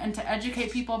living and to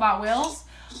educate people about whales,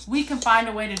 we can find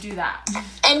a way to do that.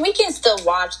 And we can still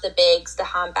watch the bigs, the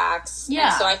humpbacks. Yeah.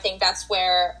 And so I think that's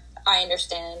where I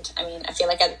understand. I mean, I feel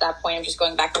like at that point I'm just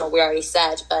going back on what we already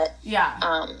said, but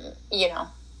yeah, you know,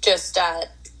 just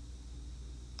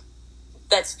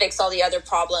let's fix all the other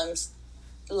problems,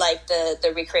 like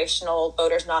the recreational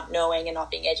boaters not knowing and not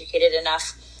being educated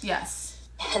enough. Yes.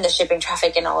 And the shipping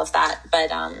traffic and all of that.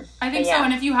 But I think so.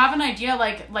 And if you have an idea,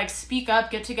 like speak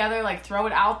up, get together, like throw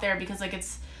it out there, because like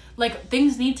it's like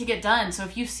things need to get done. So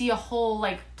if you see a hole,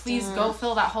 like please go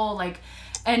fill that hole. Like,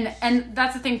 and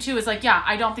that's the thing too, is like, yeah,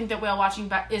 I don't think that whale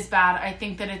watching is bad. I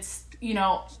think that it's, you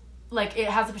know, like it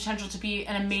has the potential to be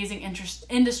an amazing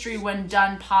industry when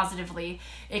done positively.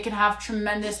 It can have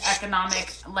tremendous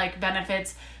economic like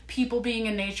benefits. People being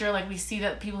in nature, like we see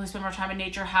that people who spend more time in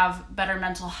nature have better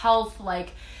mental health,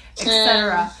 like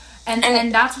etc.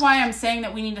 And that's why I'm saying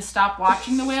that we need to stop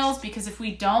watching the whales, because if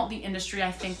we don't, the industry,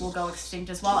 I think, will go extinct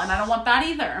as well. And I don't want that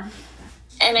either.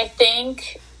 And I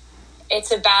think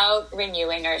it's about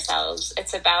renewing ourselves.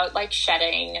 It's about like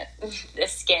shedding the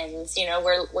skins. You know,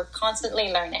 we're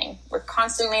constantly learning. We're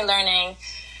constantly learning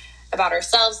about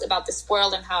ourselves, about this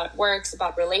world and how it works,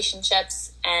 about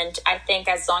relationships. And I think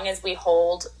as long as we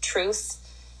hold truth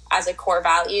as a core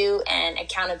value and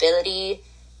accountability,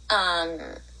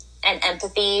 and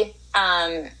empathy,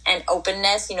 and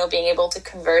openness, you know, being able to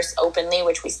converse openly,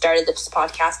 which we started this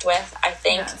podcast with, I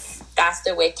think that's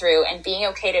the way through. And being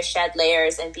okay to shed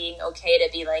layers and being okay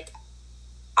to be like,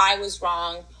 I was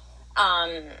wrong,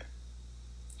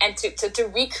 and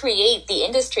to recreate the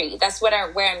industry. That's where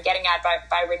I'm getting at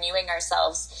by renewing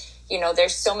ourselves. You know,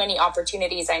 there's so many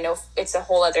opportunities. I know it's a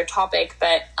whole other topic,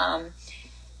 but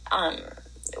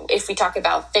if we talk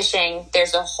about fishing,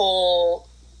 there's a whole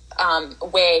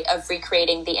way of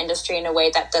recreating the industry in a way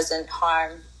that doesn't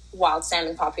harm wild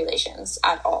salmon populations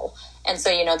at all. And so,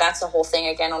 you know, that's the whole thing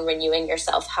again on renewing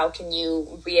yourself. How can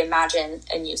you reimagine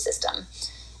a new system?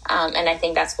 And I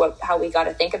think that's how we got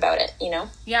to think about it, you know?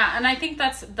 Yeah. And I think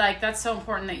that's so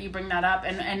important that you bring that up.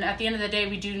 And at the end of the day,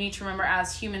 we do need to remember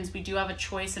as humans, we do have a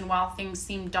choice. And while things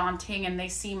seem daunting and they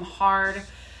seem hard,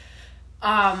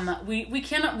 we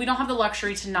don't have the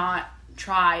luxury to not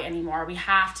try anymore. We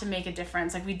have to make a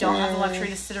difference. Like, we don't have the luxury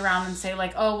to sit around and say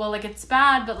like, oh, well, like it's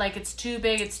bad, but like it's too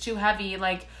big, it's too heavy.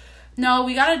 Like, no,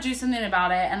 we got to do something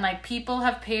about it. And like, people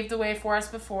have paved the way for us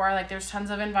before. Like, there's tons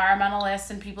of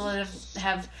environmentalists and people that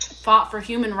have fought for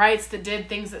human rights that did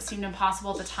things that seemed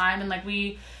impossible at the time. And like,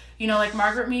 we, you know, like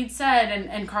Margaret Mead said,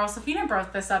 and Carl Safina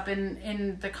brought this up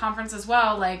in the conference as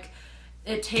well, like,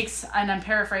 it takes, and I'm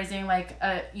paraphrasing, like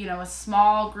a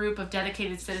small group of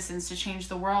dedicated citizens to change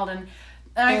the world. And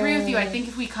I agree with you. I think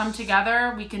if we come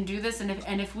together, we can do this.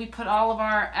 And if we put all of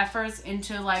our efforts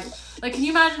into like, can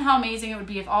you imagine how amazing it would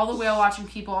be if all the whale watching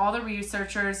people, all the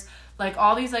researchers, like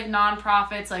all these like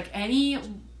nonprofits, like any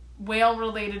whale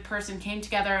related person came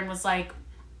together and was like,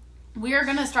 we are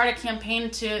going to start a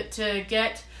campaign to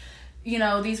get, you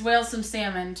know, these whales some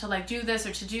salmon, to like do this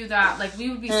or to do that. Like, we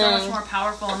would be so much more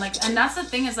powerful. And like, and that's the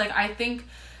thing, is like, I think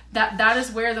that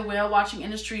is where the whale watching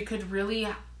industry could really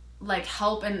like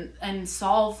help and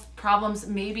solve problems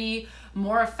maybe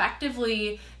more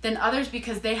effectively than others,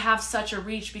 because they have such a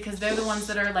reach, because they're the ones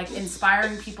that are like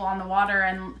inspiring people on the water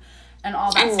and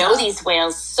all that and stuff. Know these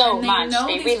whales so much.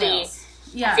 They really whales.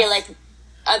 Yes. I feel like,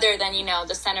 other than, you know,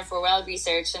 the Center for Whale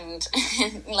Research and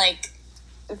like,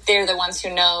 they're the ones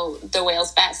who know the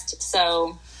whales best.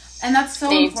 So, and that's so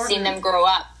they've important. seen them grow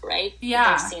up, right?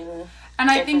 Yeah. They've seen and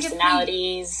their I think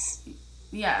personalities.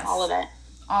 Yes. All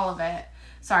of it.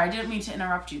 Sorry, I didn't mean to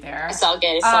interrupt you there. It's all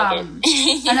good.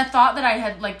 And a thought that I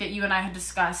had, like, that you and I had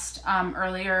discussed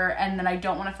earlier, and that I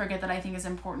don't want to forget, that I think is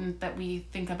important that we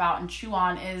think about and chew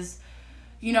on, is,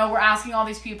 you know, we're asking all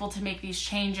these people to make these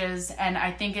changes, and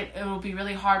I think it will be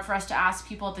really hard for us to ask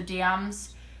people at the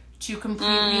dams to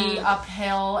completely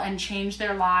uphill and change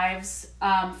their lives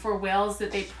for whales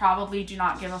that they probably do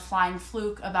not give a flying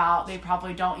fluke about. They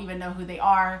probably don't even know who they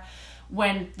are,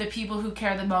 when the people who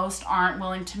care the most aren't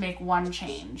willing to make one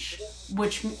change,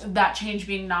 which that change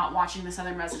being not watching the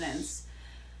Southern Residents,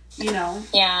 you know?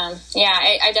 Yeah.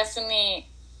 I definitely,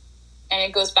 and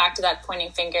it goes back to that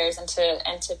pointing fingers and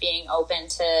to being open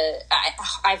to,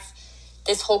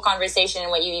 this whole conversation and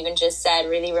what you even just said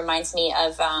really reminds me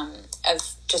of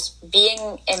just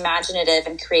being imaginative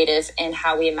and creative in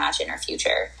how we imagine our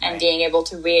future, and being able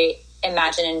to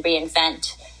reimagine and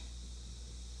reinvent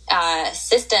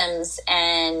systems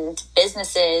and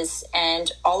businesses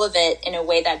and all of it in a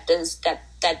way that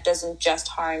doesn't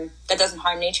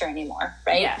harm nature anymore,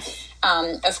 right? Yes.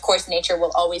 Of course, nature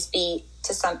will always be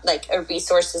to some like a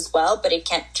resource as well, but it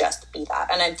can't just be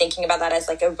that. And I'm thinking about that as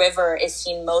like a river is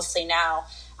seen mostly now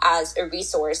as a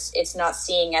resource. It's not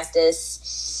seen as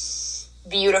this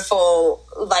beautiful,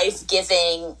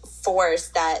 life-giving force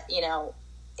that, you know,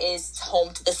 is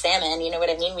home to the salmon. You know what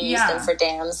I mean? We use them for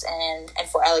dams and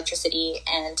for electricity.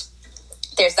 And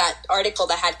there's that article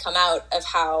that had come out of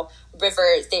how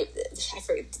rivers, I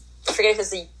forget if it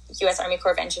was the U.S. Army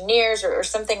Corps of Engineers or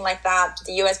something like that.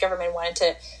 The U.S. government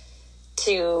wanted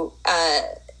to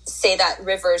say that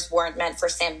rivers weren't meant for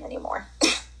salmon anymore.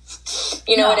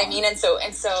 You know what I mean? And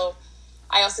so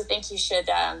I also think you should,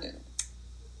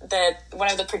 one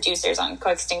of the producers on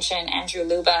Coextinction, Andrew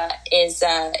Luba, is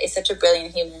such a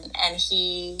brilliant human, and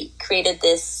he created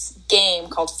this game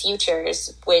called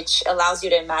Futures, which allows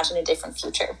you to imagine a different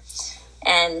future.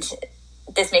 And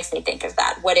this makes me think of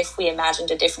that. What if we imagined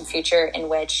a different future in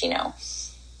which, you know,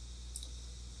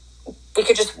 we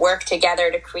could just work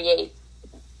together to create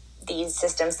these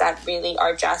systems that really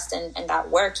are just and that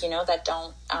work, you know, that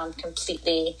don't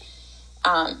completely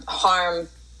harm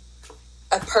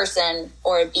a person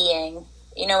or a being.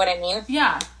 You know what I mean?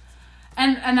 Yeah.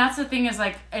 And that's the thing is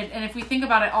like, and if we think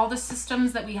about it, all the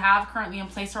systems that we have currently in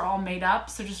place are all made up.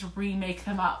 So just remake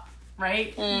them up,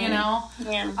 right? You know?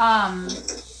 Yeah.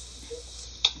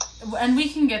 And we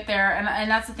can get there.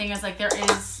 And that's the thing is like, there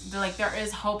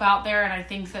is hope out there. And I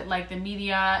think that like the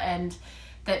media and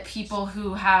that people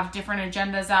who have different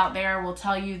agendas out there will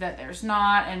tell you that there's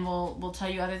not, and will tell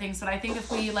you other things. But I think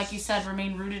if we, like you said,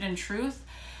 remain rooted in truth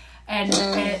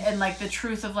and like the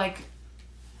truth of like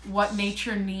what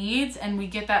nature needs, and we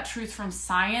get that truth from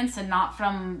science and not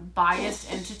from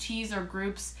biased entities or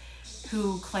groups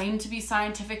who claim to be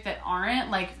scientific that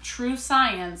aren't, like true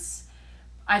science,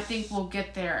 I think we'll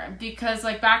get there. Because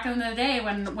like back in the day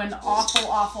when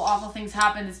awful things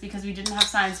happened, it's because we didn't have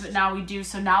science, but now we do.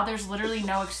 So now there's literally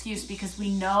no excuse, because we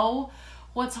know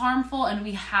what's harmful and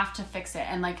we have to fix it.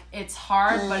 And like it's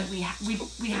hard, but we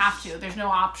have to. There's no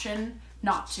option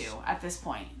not to at this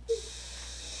point.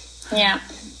 Yeah.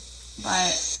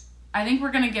 But I think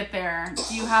we're gonna get there.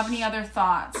 Do you have any other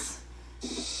thoughts?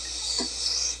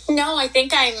 No, I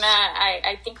think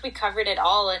I think we covered it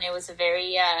all, and it was a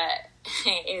very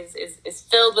is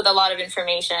filled with a lot of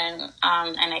information.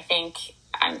 And I think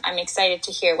I'm excited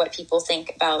to hear what people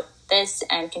think about this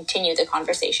and continue the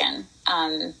conversation.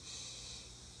 And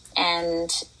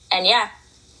yeah.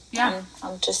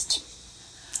 I'm just.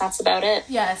 That's about it.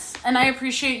 Yes. And I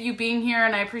appreciate you being here,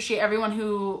 and I appreciate everyone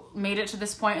who made it to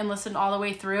this point and listened all the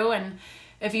way through. And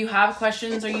if you have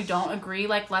questions or you don't agree,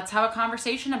 like, let's have a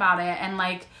conversation about it. And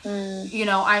like, you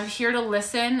know, I'm here to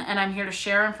listen and I'm here to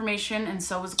share information, and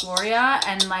so is Gloria.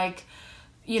 And like,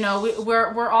 you know,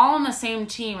 we're all on the same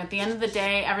team. At the end of the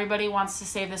day, everybody wants to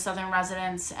save the Southern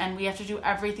residents, and we have to do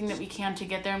everything that we can to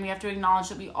get there. And we have to acknowledge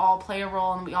that we all play a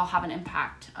role and we all have an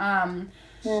impact.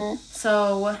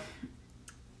 So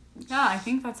yeah, I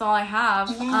think that's all I have.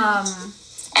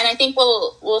 And I think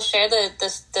we'll share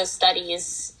the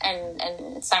studies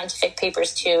and scientific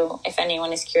papers too, if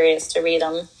anyone is curious to read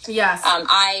them. Yes.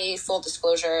 I, full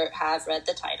disclosure, have read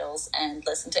the titles and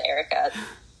listened to Erica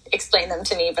explain them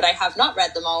to me, but I have not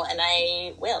read them all, and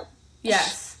I will.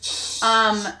 Yes.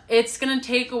 It's gonna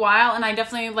take a while, and I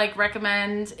definitely like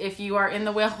recommend, if you are in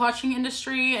the whale watching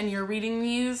industry and you're reading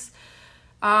these,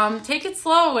 take it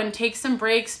slow and take some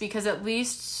breaks, because at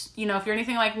least, you know, if you're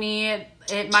anything like me,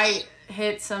 it might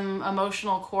hit some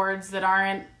emotional chords that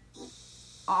aren't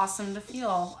awesome to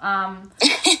feel.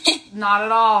 Not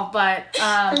at all, but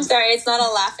I'm sorry, it's not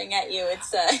a laughing at you.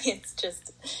 It's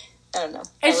just, I don't know.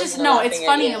 It's just, no, it's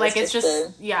funny. Like, it's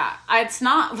just yeah, it's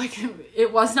not like,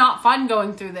 it was not fun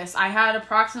going through this. I had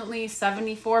approximately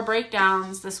 74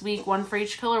 breakdowns this week, one for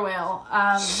each killer whale.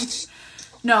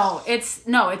 No, it's,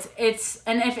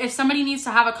 and if somebody needs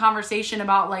to have a conversation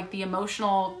about like the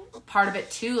emotional part of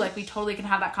it too, like we totally can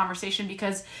have that conversation,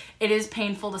 because it is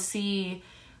painful to see,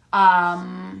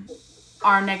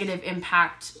 our negative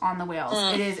impact on the whales.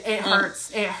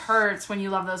 It hurts when you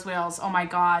love those whales. Oh my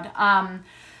God.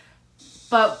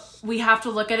 But we have to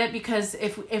look at it, because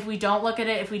if we don't look at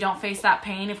it, if we don't face that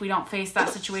pain, if we don't face that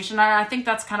situation, I think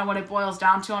that's kind of what it boils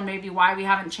down to, and maybe why we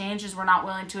haven't changed is we're not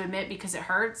willing to admit, because it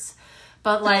hurts.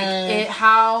 But like,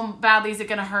 how badly is it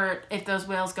going to hurt if those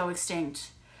whales go extinct?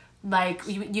 Like,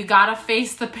 you gotta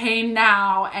face the pain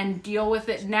now and deal with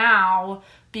it now,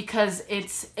 because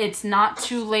it's not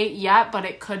too late yet, but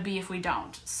it could be if we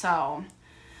don't. So,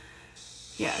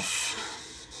 yes.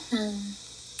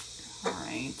 All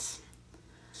right.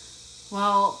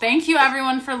 Well, thank you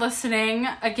everyone for listening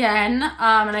again.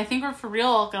 And I think we're for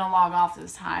real gonna log off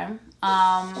this time.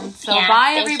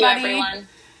 Bye everybody.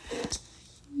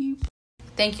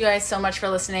 Thank you guys so much for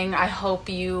listening. I hope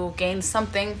you gained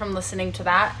something from listening to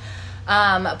that.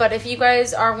 But if you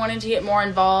guys are wanting to get more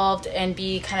involved and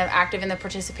be kind of active in the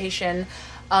participation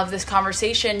of this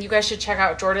conversation, you guys should check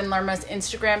out Jordan Lerma's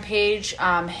Instagram page.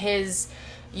 His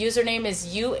username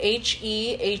is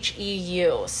UHEHEU.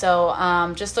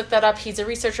 So just look that up. He's a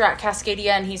researcher at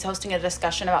Cascadia, and he's hosting a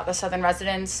discussion about the Southern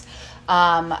residents.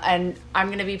 And I'm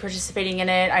going to be participating in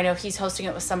it. I know he's hosting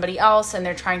it with somebody else, and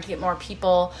they're trying to get more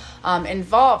people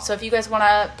involved. So if you guys want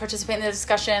to participate in the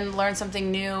discussion, learn something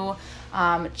new,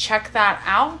 check that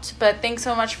out. But thanks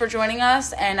so much for joining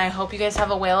us, and I hope you guys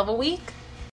have a whale of a week.